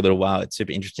followed you for a little while, it's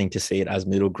super interesting to see it as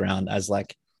middle ground, as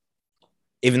like,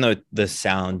 even though the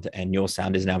sound and your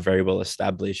sound is now very well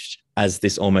established, as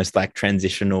this almost like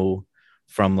transitional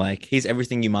from like, here's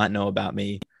everything you might know about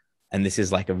me, and this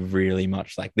is like a really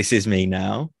much like, this is me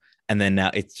now. And then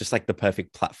now it's just like the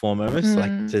perfect platform almost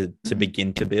like to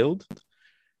begin to build.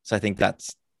 So I think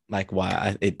that's like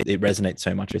why it resonates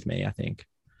so much with me, I think,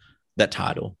 that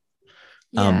title.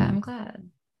 Yeah, I'm glad.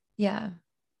 Yeah.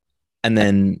 And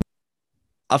then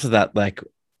after that, like,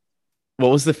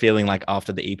 what was the feeling like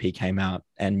after the EP came out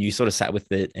and you sort of sat with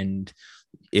it and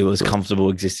it was comfortable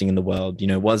existing in the world?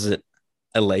 Was it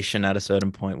elation at a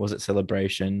certain point? Was it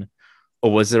celebration?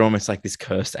 Or was there almost like this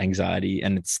cursed anxiety,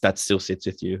 and that still sits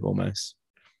with you almost?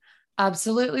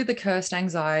 Absolutely, the cursed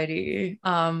anxiety.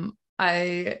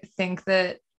 I think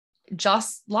that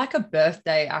just like a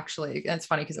birthday, actually, and it's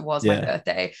funny because it was my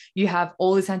birthday, you have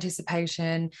all this anticipation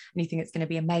and you think it's going to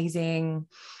be amazing.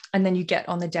 And then you get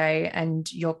on the day and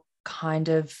you're kind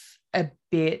of a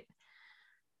bit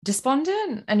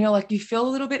despondent and you're like, you feel a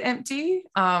little bit empty.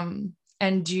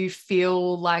 And you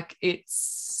feel like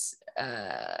it's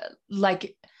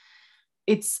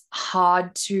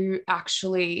hard to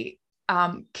actually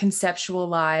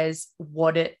conceptualize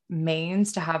what it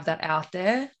means to have that out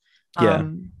there.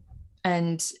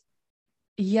 And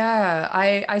yeah,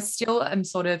 I still am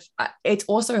sort of, it's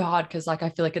also hard because like I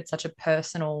feel like it's such a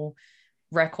personal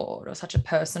record or such a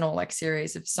personal like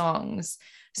series of songs,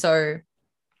 so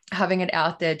having it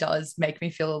out there does make me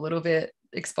feel a little bit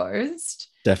exposed.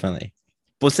 Definitely.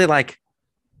 Was there like,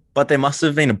 but there must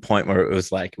have been a point where it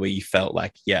was like, where you felt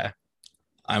like, yeah,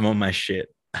 I'm on my shit.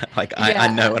 Like, I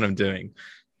know what I'm doing.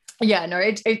 Yeah, no,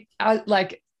 I,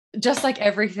 like, just like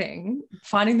everything,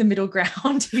 finding the middle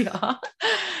ground here.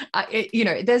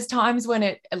 There's times when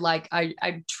it, like,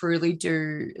 I truly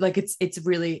do, like, it's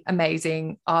really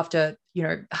amazing after,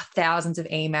 thousands of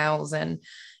emails and,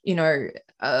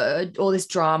 all this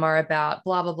drama about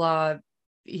blah, blah, blah,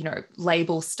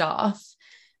 label stuff.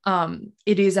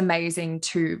 It is amazing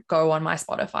to go on my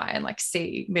Spotify and like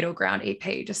see Middle Ground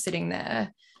EP just sitting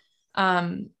there.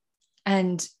 And,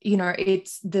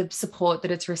 it's the support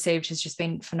that it's received has just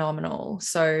been phenomenal.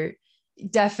 So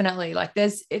definitely like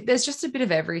there's just a bit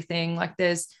of everything. Like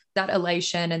there's that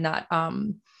elation and that,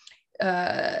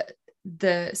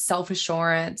 the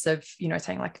self-assurance of,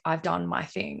 saying like, I've done my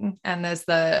thing. And there's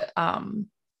the,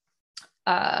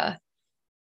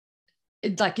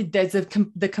 like there's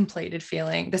the completed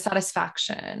feeling, the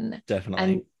satisfaction.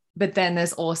 Definitely. But then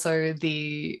there's also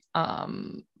the,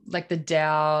 like the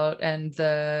doubt and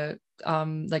the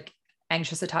like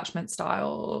anxious attachment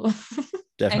style.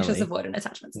 Definitely. Anxious avoidant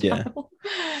attachment style.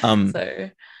 Yeah.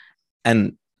 So,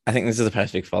 and I think this is a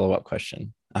perfect follow-up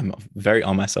question. I'm very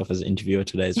on myself as an interviewer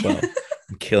today as well.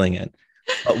 I'm killing it.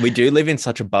 But we do live in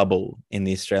such a bubble in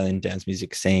the Australian dance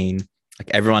music scene.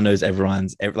 Like everyone knows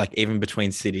like even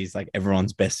between cities, like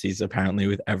everyone's besties apparently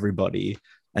with everybody.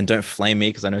 And don't flame me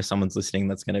because I know someone's listening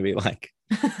that's going to be like,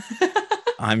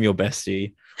 I'm your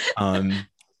bestie. And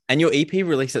your EP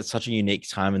released at such a unique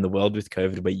time in the world with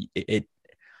COVID, where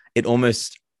it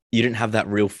almost, you didn't have that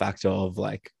real factor of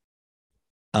like,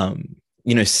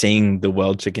 seeing the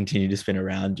world to continue to spin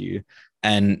around you.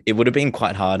 And it would have been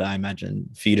quite hard, I imagine,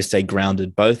 for you to stay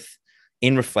grounded, both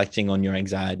in reflecting on your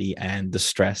anxiety and the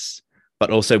stress, but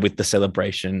also with the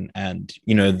celebration and,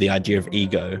 the idea of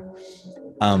ego.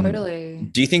 Totally.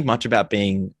 Do you think much about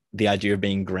being the idea of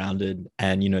being grounded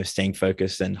and, staying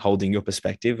focused and holding your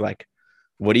perspective? Like,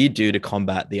 what do you do to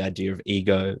combat the idea of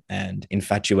ego and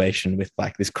infatuation with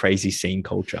like this crazy scene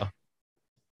culture?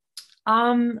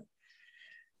 Um,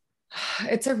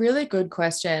 it's a really good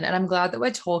question. And I'm glad that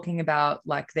we're talking about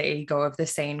like the ego of the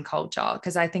scene culture,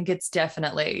 because I think it's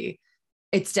definitely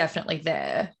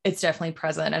there. It's definitely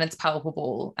present and it's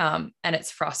palpable. And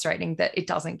it's frustrating that it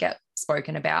doesn't get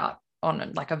spoken about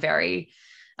on like a very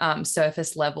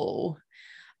surface level.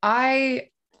 I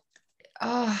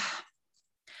uh,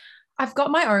 I've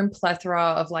got my own plethora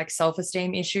of like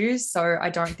self-esteem issues, so I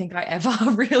don't think I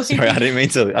ever really. Sorry, I didn't mean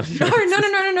to.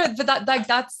 No. But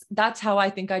that's how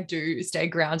I think I do stay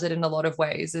grounded in a lot of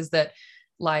ways. Is that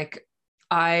like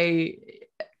I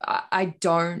I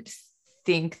don't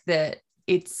think that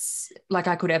it's like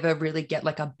I could ever really get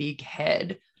like a big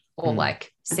head or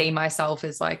like see myself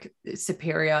as like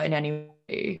superior in any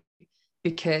way,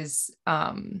 because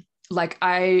like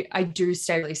I do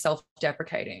stay really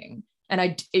self-deprecating.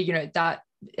 And that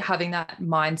having that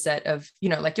mindset of,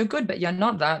 like you're good, but you're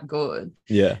not that good.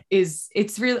 Yeah.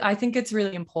 I think it's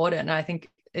really important. And I think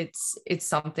it's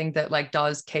something that like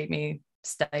does keep me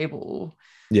stable.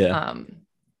 Yeah.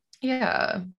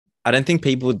 Yeah. I don't think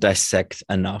people dissect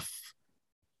enough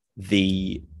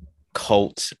the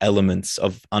cult elements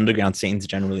of underground scenes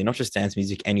generally, not just dance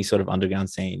music, any sort of underground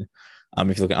scene.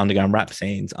 If you look at underground rap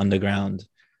scenes, underground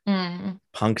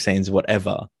punk scenes,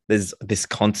 whatever, there's this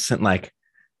constant like,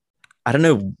 I don't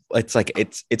know, it's like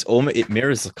it's almost, it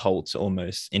mirrors the cults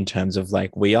almost, in terms of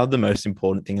like we are the most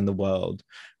important thing in the world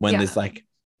when there's like,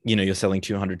 you're selling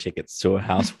 200 tickets to a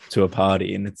house to a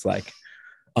party, and it's like,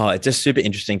 oh, it's just super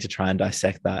interesting to try and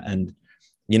dissect that and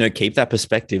keep that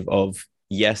perspective of,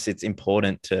 yes, it's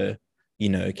important to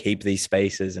keep these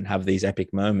spaces and have these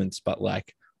epic moments, but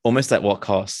like almost at what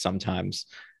cost sometimes.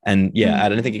 And I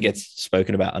don't think it gets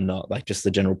spoken about enough, like just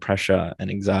the general pressure and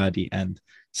anxiety and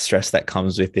stress that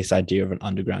comes with this idea of an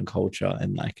underground culture.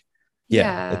 And like,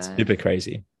 it's super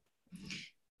crazy.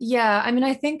 Yeah, I mean,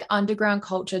 I think underground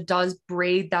culture does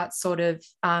breed that sort of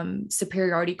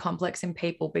superiority complex in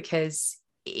people, because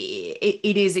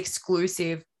it is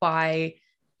exclusive by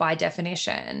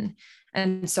definition.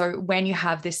 And so when you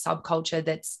have this subculture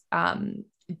that's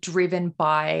driven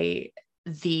by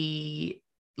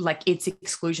its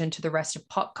exclusion to the rest of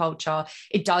pop culture,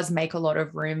 it does make a lot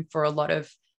of room for a lot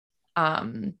of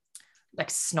like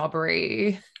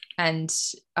snobbery and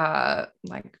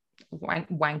like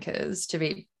wankers, to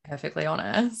be perfectly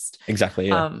honest. Exactly.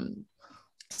 Yeah.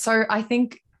 So I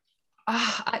think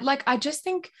I just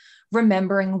think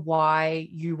remembering why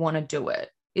you want to do it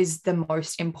is the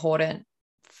most important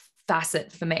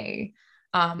facet for me.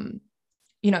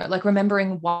 Like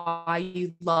remembering why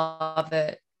you love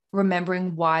it,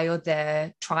 remembering why you're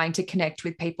there, trying to connect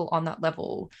with people on that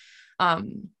level.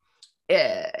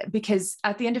 Because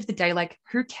at the end of the day, like,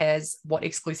 who cares what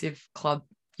exclusive club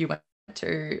you went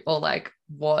to, or like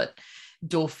what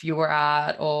doof you were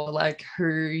at, or like who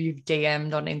you've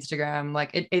DM'd on Instagram? Like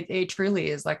it truly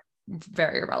is like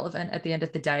very irrelevant at the end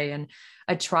of the day. And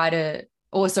I try to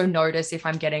also notice if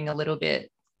I'm getting a little bit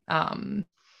I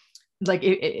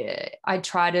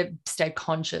try to stay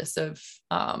conscious of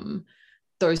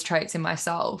those traits in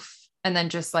myself, and then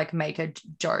just like make a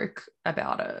joke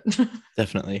about it.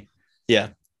 Definitely. Yeah.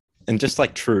 And just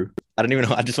like true. I don't even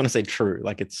know. I just want to say true.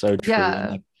 Like it's so true. Yeah.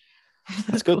 And like,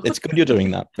 it's good. It's good you're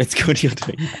doing that. It's good you're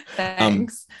doing that.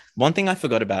 Thanks. One thing I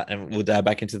forgot about, and we'll dive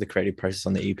back into the creative process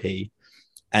on the EP,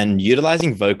 and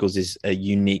utilizing vocals is a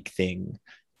unique thing.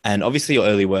 And obviously your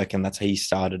early work, and that's how you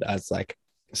started as like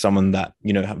someone that,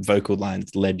 vocal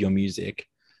lines led your music.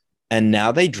 And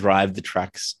now they drive the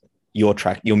tracks, your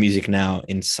music now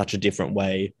in such a different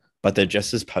way, but they're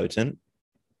just as potent.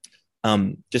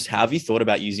 Just how have you thought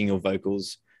about using your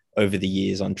vocals over the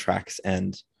years on tracks?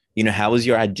 And, how has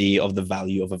your idea of the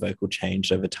value of a vocal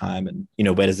changed over time? And,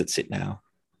 where does it sit now?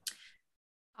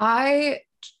 I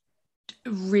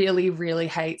really, really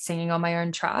hate singing on my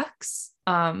own tracks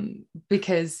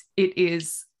because it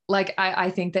is like,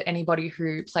 I think that anybody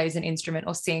who plays an instrument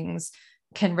or sings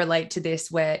can relate to this,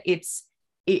 where it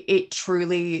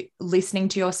truly, listening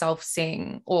to yourself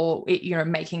sing or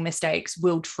making mistakes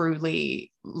will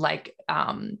truly like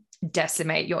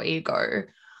decimate your ego.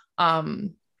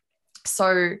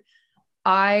 So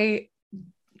I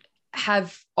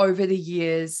have over the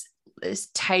years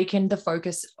taken the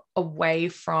focus away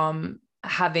from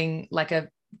having like a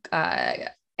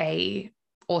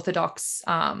orthodox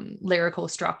lyrical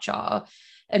structure,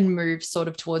 and move sort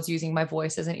of towards using my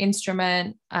voice as an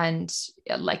instrument and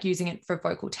like using it for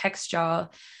vocal texture.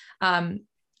 And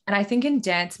I think in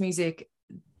dance music,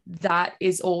 that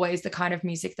is always the kind of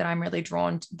music that I'm really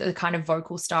drawn to, the kind of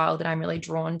vocal style that I'm really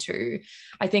drawn to.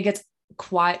 I think it's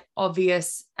quite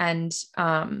obvious and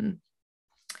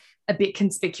a bit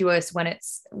conspicuous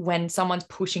when someone's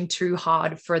pushing too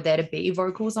hard for there to be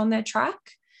vocals on their track,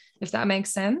 if that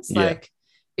makes sense. Yeah. Like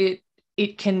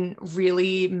it can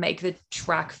really make the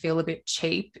track feel a bit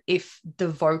cheap if the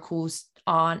vocals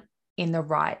aren't in the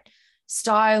right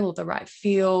style or the right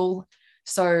feel.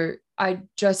 So I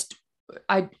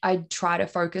try to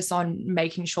focus on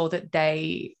making sure that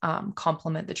they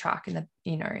complement the track in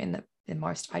the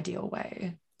most ideal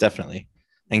way. Definitely.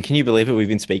 And can you believe it? We've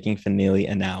been speaking for nearly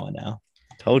an hour now.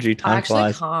 Told you, time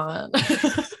flies. I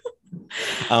actually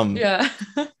can't. Yeah.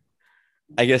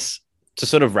 I guess to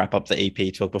sort of wrap up the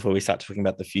EP talk before we start talking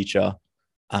about the future,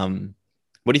 what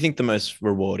do you think the most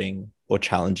rewarding or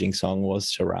challenging song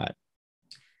was to write?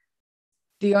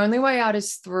 The Only Way Out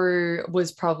Is Through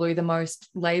was probably the most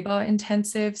labor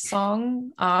intensive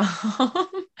song.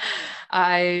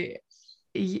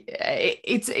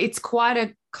 It's quite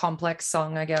a complex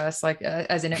song, I guess, like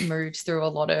as in it moves through a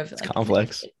lot of it's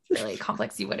complex. It's really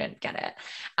complex. You wouldn't get it.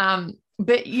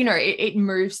 But it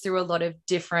moves through a lot of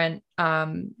different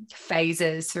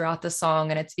phases throughout the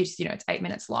song, and it's 8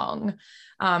 minutes long.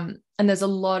 And there's a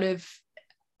lot of,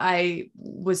 I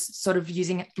was sort of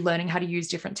learning how to use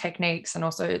different techniques and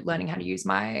also learning how to use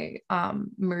my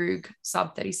Moog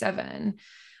Sub 37.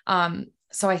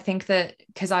 So I think that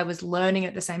because I was learning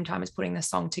at the same time as putting the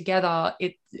song together,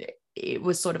 it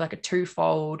was sort of like a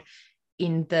twofold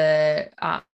in the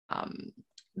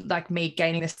like me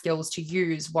gaining the skills to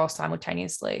use while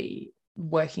simultaneously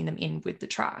working them in with the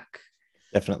track.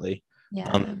 Definitely.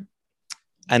 Yeah.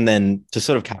 And then to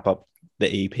sort of cap up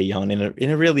the EP on in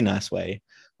a really nice way,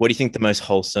 what do you think the most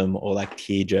wholesome or like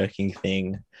tear-jerking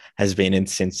thing has been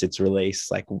since its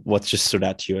release? Like what's just stood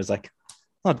out to you as like,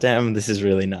 oh damn, this is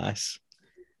really nice?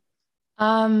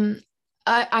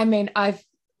 I mean, I've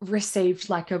received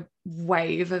like a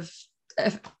wave of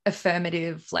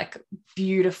affirmative, like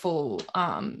beautiful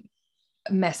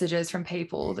messages from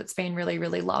people that's been really,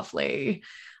 really lovely.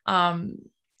 Like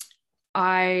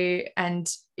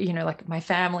my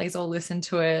family's all listened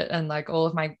to it, and like all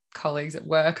of my colleagues at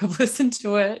work have listened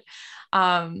to it.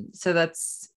 So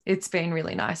it's been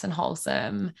really nice and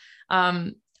wholesome.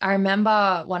 I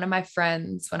remember one of my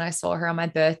friends, when I saw her on my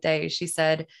birthday, she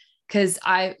said, because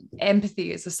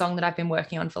Empathy is a song that I've been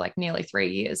working on for like nearly 3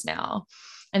 years now.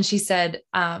 And she said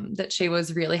that she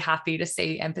was really happy to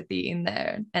see Empathy in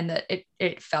there, and that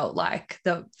it felt like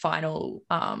the final,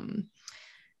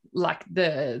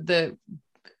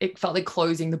 it felt like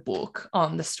closing the book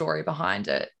on the story behind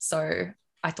it. So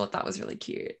I thought that was really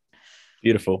cute.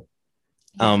 Beautiful.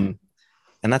 Yeah.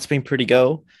 And that's been Pretty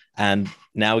Girl. And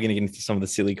now we're going to get into some of the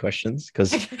silly questions,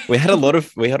 because we had a lot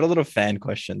of fan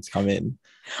questions come in.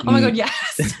 Oh my God,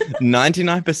 yes.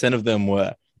 99% of them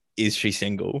were, is she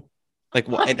single? Like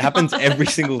it happens every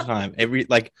single time.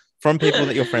 From people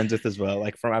that you're friends with as well.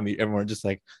 Like from everyone, just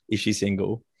like, is she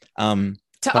single? Other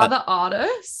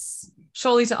artists?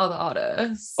 Surely to other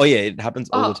artists. Oh yeah, it happens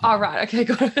all the time. Oh right, okay,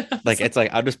 good. Like it's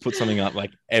like I just put something up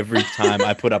like every time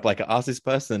I put up like ask this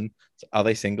person, are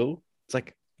they single? It's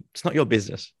like, it's not your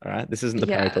business, all right? This isn't the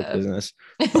Parry Talk business.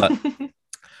 But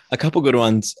a couple good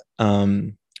ones. Paul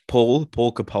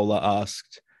Coppola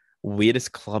asked,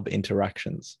 weirdest club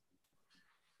interactions.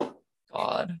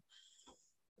 God.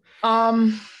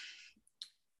 I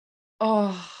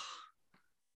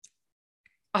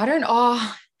don't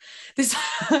this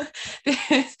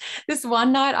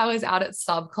one night I was out at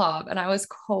Sub Club and I was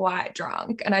quite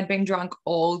drunk, and I'd been drunk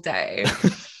all day.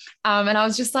 And I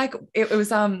was just like, it was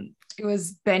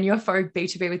Ben Your Folk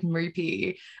B2B with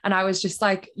Moopy, and I was just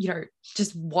like,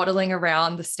 just waddling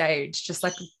around the stage, just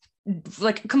like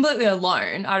completely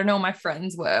alone. I don't know where my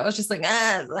friends were. I was just like,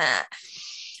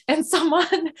 and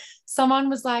someone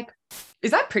was like,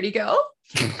 is that Pretty Girl?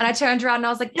 And I turned around and I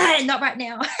was like, no, not right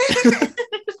now.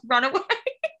 Just run away.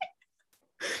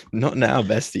 Not now,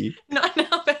 bestie. Not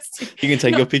now, bestie. You can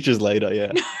take your pictures later,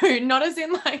 yeah. No, not as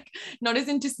in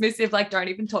dismissive, like don't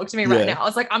even talk to me right now. I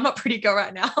was like, I'm not Pretty Girl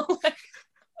right now.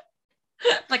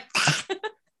 like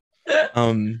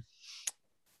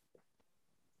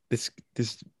this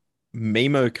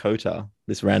Mimo Kota,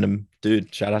 this random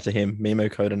dude, shout out to him, Mimo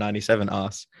Kota 97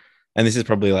 asks, and this is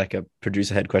probably like a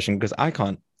producer head question because I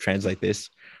can't translate this.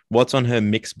 What's on her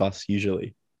mix bus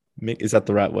usually? Is that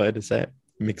the right word to say it?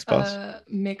 Mix bus?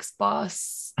 Mix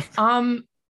bus.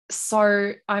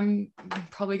 So I'm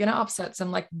probably going to upset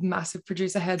some like massive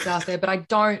producer heads out there, but I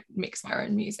don't mix my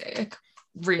own music,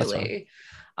 really.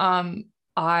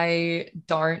 I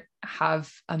don't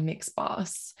have a mix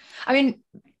bus. I mean,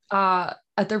 a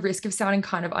at the risk of sounding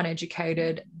kind of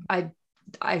uneducated, I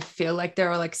feel like there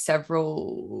are like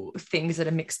several things that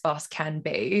a mix bus can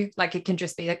be. Like it can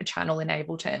just be like a channel in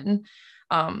Ableton.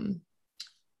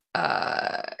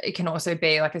 It can also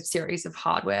be like a series of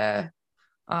hardware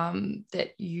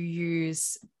that you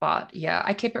use. But yeah,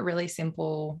 I keep it really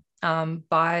simple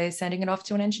by sending it off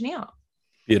to an engineer.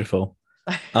 Beautiful.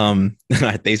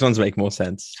 These ones make more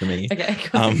sense to me.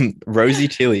 Okay. Rosie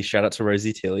Tilly, shout out to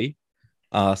Rosie Tilly,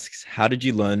 asks, how did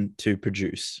you learn to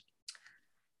produce?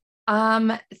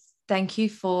 Thank you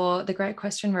for the great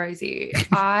question, Rosie.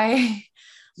 I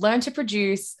learned to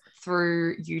produce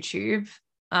through YouTube.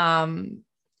 I've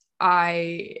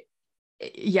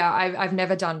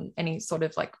never done any sort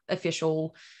of like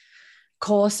official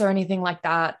course or anything like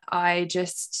that. I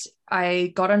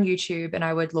got on YouTube and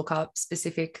I would look up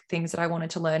specific things that I wanted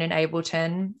to learn in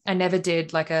Ableton. I never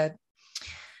did like a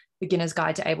beginner's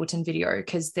guide to Ableton video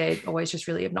because they're always just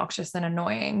really obnoxious and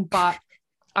annoying. But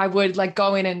I would like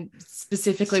go in and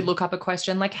specifically look up a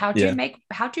question like how do you make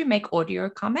audio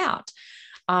come out?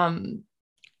 And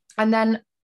then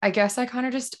I guess I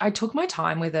took my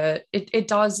time with it. It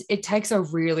takes a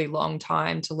really long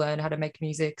time to learn how to make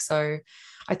music. So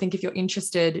I think if you're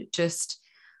interested, just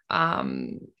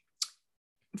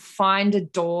find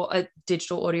a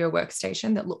digital audio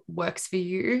workstation that works for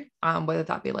you, whether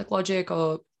that be like Logic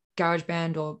or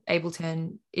GarageBand or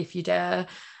Ableton, if you dare,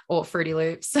 or Fruity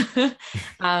Loops.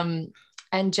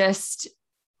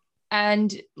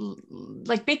 and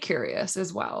like be curious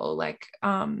as well. Like,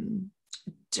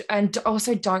 and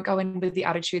also don't go in with the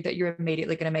attitude that you're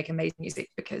immediately going to make amazing music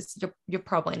because you're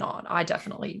probably not. I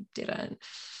definitely didn't.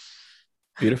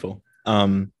 Beautiful.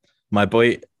 My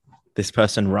boy, this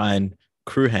person, Ryan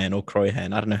Cruhan or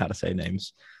Croyhan, I don't know how to say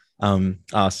names,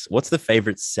 asks, what's the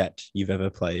favorite set you've ever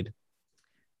played?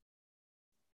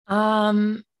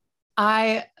 The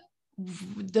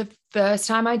first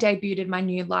time I debuted my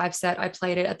new live set, I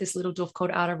played it at this little doof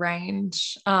called Out of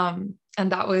Range. And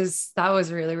that was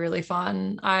really, really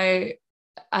fun.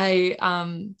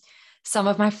 Some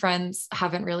of my friends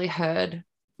haven't really heard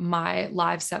my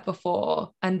live set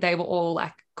before and they were all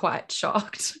like quite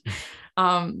shocked.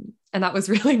 And that was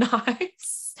really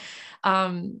nice.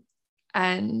 And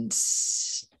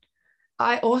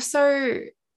I also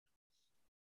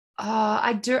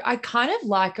I kind of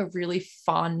like a really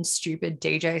fun, stupid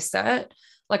DJ set.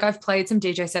 Like I've played some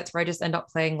DJ sets where I just end up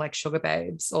playing like Sugar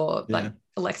Babes or like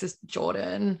Alexis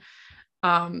Jordan.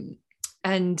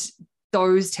 And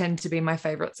those tend to be my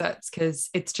favorite sets because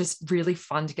it's just really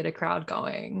fun to get a crowd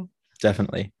going.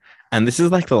 Definitely. And this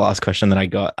is like the last question that I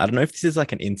got. I don't know if this is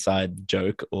like an inside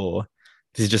joke or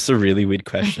this is just a really weird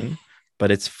question, but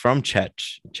it's from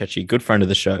Chechi, good friend of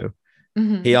the show.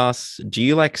 Mm-hmm. He asks, do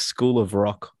you like School of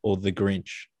Rock or The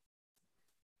Grinch?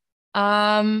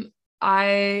 I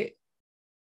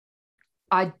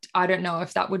don't know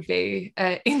if that would be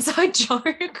an inside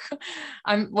joke.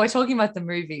 We're talking about the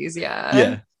movies, yeah.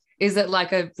 Yeah. Is it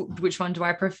like which one do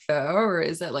I prefer, or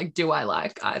is it like do I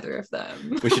like either of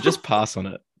them? We should just pass on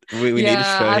it. We need to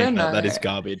show him that is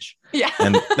garbage. Yeah.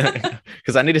 And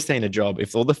because I need to stay in a job.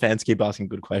 If all the fans keep asking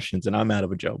good questions, then I'm out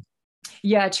of a job.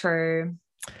 Yeah, true.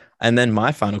 And then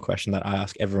my final question that I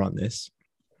ask everyone this: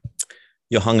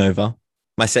 you're hungover.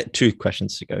 My set 2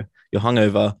 questions to go. You're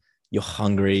hungover, you're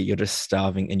hungry, you're just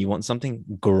starving, and you want something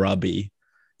grubby.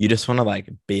 You just want to like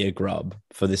be a grub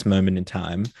for this moment in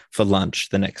time for lunch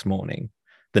the next morning,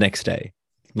 the next day,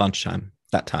 lunchtime,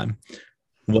 that time.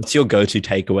 What's your go-to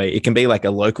takeaway? It can be like a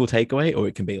local takeaway or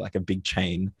it can be like a big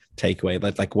chain takeaway.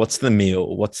 Like what's the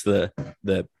meal? What's the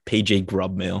PG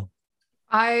grub meal?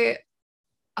 I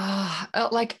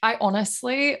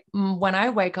honestly, when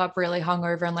I wake up really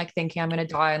hungover and like thinking I'm going to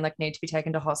die and like need to be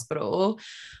taken to hospital,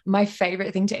 my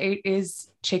favorite thing to eat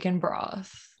is chicken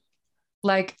broth.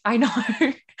 Like, I know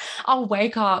I'll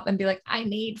wake up and be like, I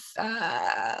need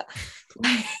pho.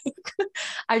 Like,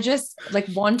 I just like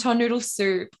wonton noodle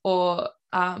soup or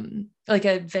like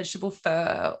a vegetable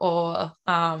pho or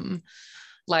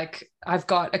like I've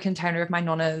got a container of my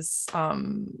nonna's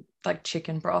like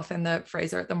chicken broth in the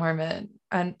freezer at the moment.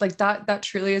 And like that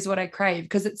truly is what I crave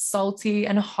because it's salty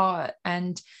and hot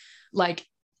and like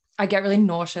I get really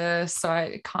nauseous, so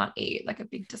I can't eat like a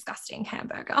big disgusting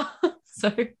hamburger.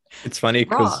 So it's funny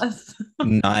because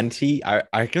I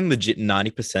reckon legit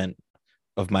 90%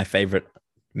 of my favorite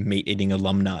meat eating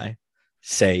alumni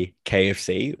say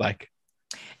KFC. Like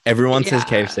everyone says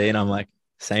KFC and I'm like,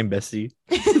 same bestie.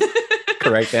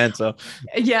 Correct answer.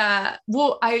 Yeah.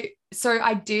 Well, So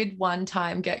I did one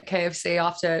time get KFC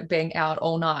after being out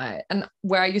all night. And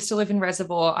where I used to live in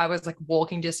Reservoir, I was like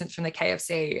walking distance from the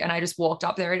KFC. And I just walked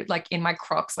up there like in my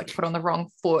Crocs, like put on the wrong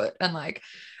foot and like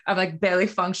I'm like barely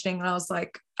functioning. And I was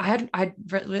like, I hadn't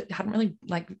really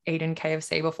like eaten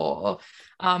KFC before.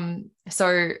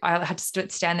 So I had to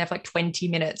stand there for like 20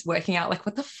 minutes working out like,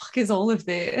 what the fuck is all of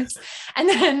this? And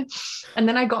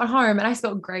then I got home and I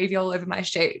spilled gravy all over my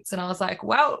sheets. And I was like,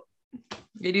 well,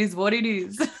 it is what it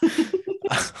is.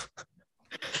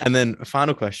 And then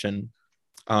final question,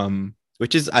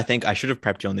 which is, I think I should have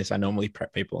prepped you on this. I normally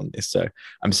prep people on this, so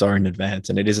I'm sorry in advance.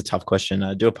 And it is a tough question.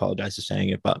 I do apologize for saying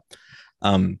it, but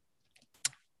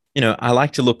I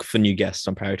like to look for new guests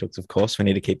on Parry Talks, of course. We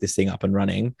need to keep this thing up and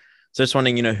running. So just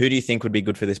wondering, who do you think would be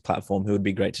good for this platform? Who would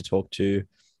be great to talk to?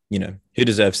 Who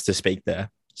deserves to speak their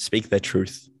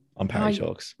truth on Parry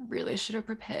Talks? Really should have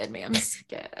prepared me. I'm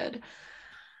scared.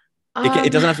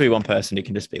 It doesn't have to be one person. It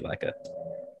can just be like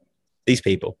these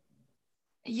people.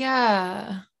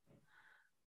 Yeah.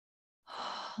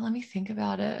 Let me think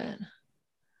about it.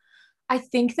 I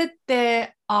think that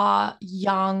there are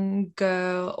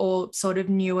younger or sort of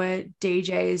newer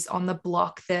DJs on the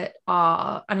block that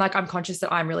are, and like I'm conscious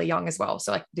that I'm really young as well.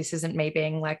 So like this isn't me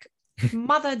being like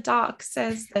Mother Dark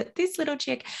says that this little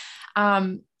chick.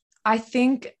 I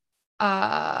think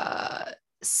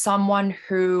someone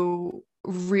who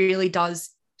really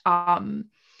does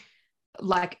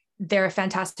like they're a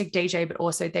fantastic DJ, but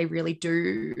also they really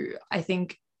do, I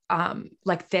think,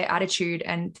 like their attitude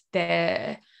and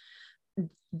their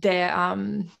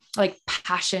like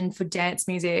passion for dance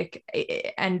music,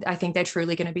 and I think they're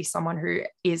truly going to be someone who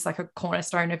is like a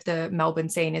cornerstone of the Melbourne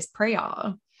scene is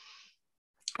Priya.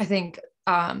 I think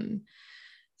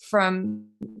from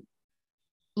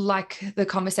like the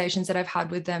conversations that I've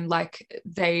had with them, like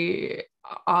they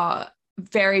are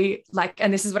very like,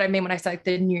 and this is what I mean when I say like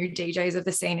the new DJs of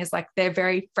the scene is like they're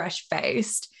very fresh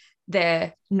faced.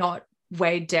 They're not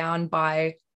weighed down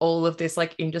by all of this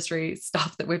like industry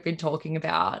stuff that we've been talking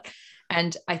about.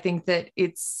 And I think that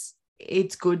it's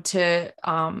good to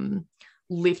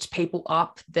lift people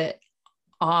up that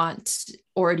aren't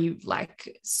already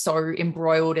like so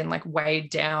embroiled and like weighed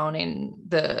down in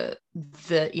the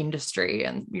industry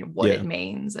and what it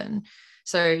means. And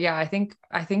so yeah, I think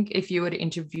if you were to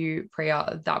interview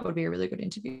Priya, that would be a really good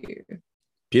interview.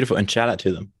 Beautiful. And shout out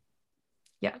to them.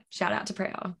 Yeah, shout out to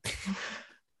Priya.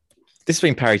 This has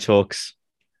been Parry Talks.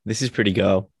 This is Pretty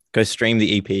Girl. Go stream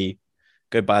the EP.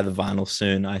 Go buy the vinyl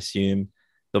soon, I assume.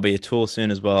 There'll be a tour soon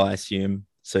as well, I assume.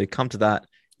 So come to that.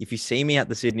 If you see me at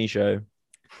the Sydney show,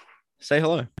 say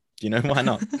hello. Why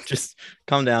not? Just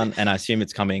come down, and I assume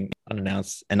it's coming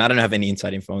unannounced. And I don't have any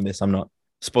inside info on this. I'm not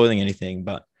spoiling anything,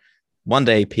 but one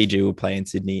day PG will play in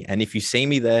Sydney. And if you see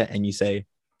me there and you say,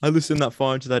 I listened that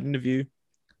far into that interview,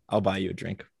 I'll buy you a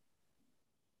drink.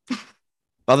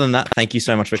 Other than that, thank you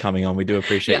so much for coming on. We do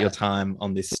appreciate your time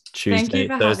on this Tuesday,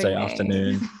 Thursday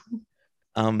afternoon.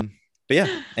 But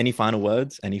yeah, any final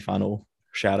words, any final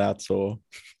shout outs, or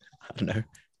I don't know,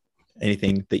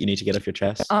 anything that you need to get off your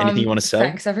chest? Anything you want to sell?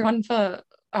 Thanks everyone for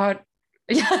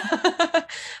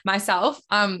myself.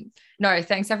 No,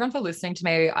 thanks everyone for listening to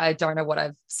me. I don't know what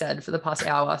I've said for the past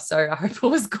hour, so I hope it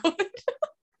was good.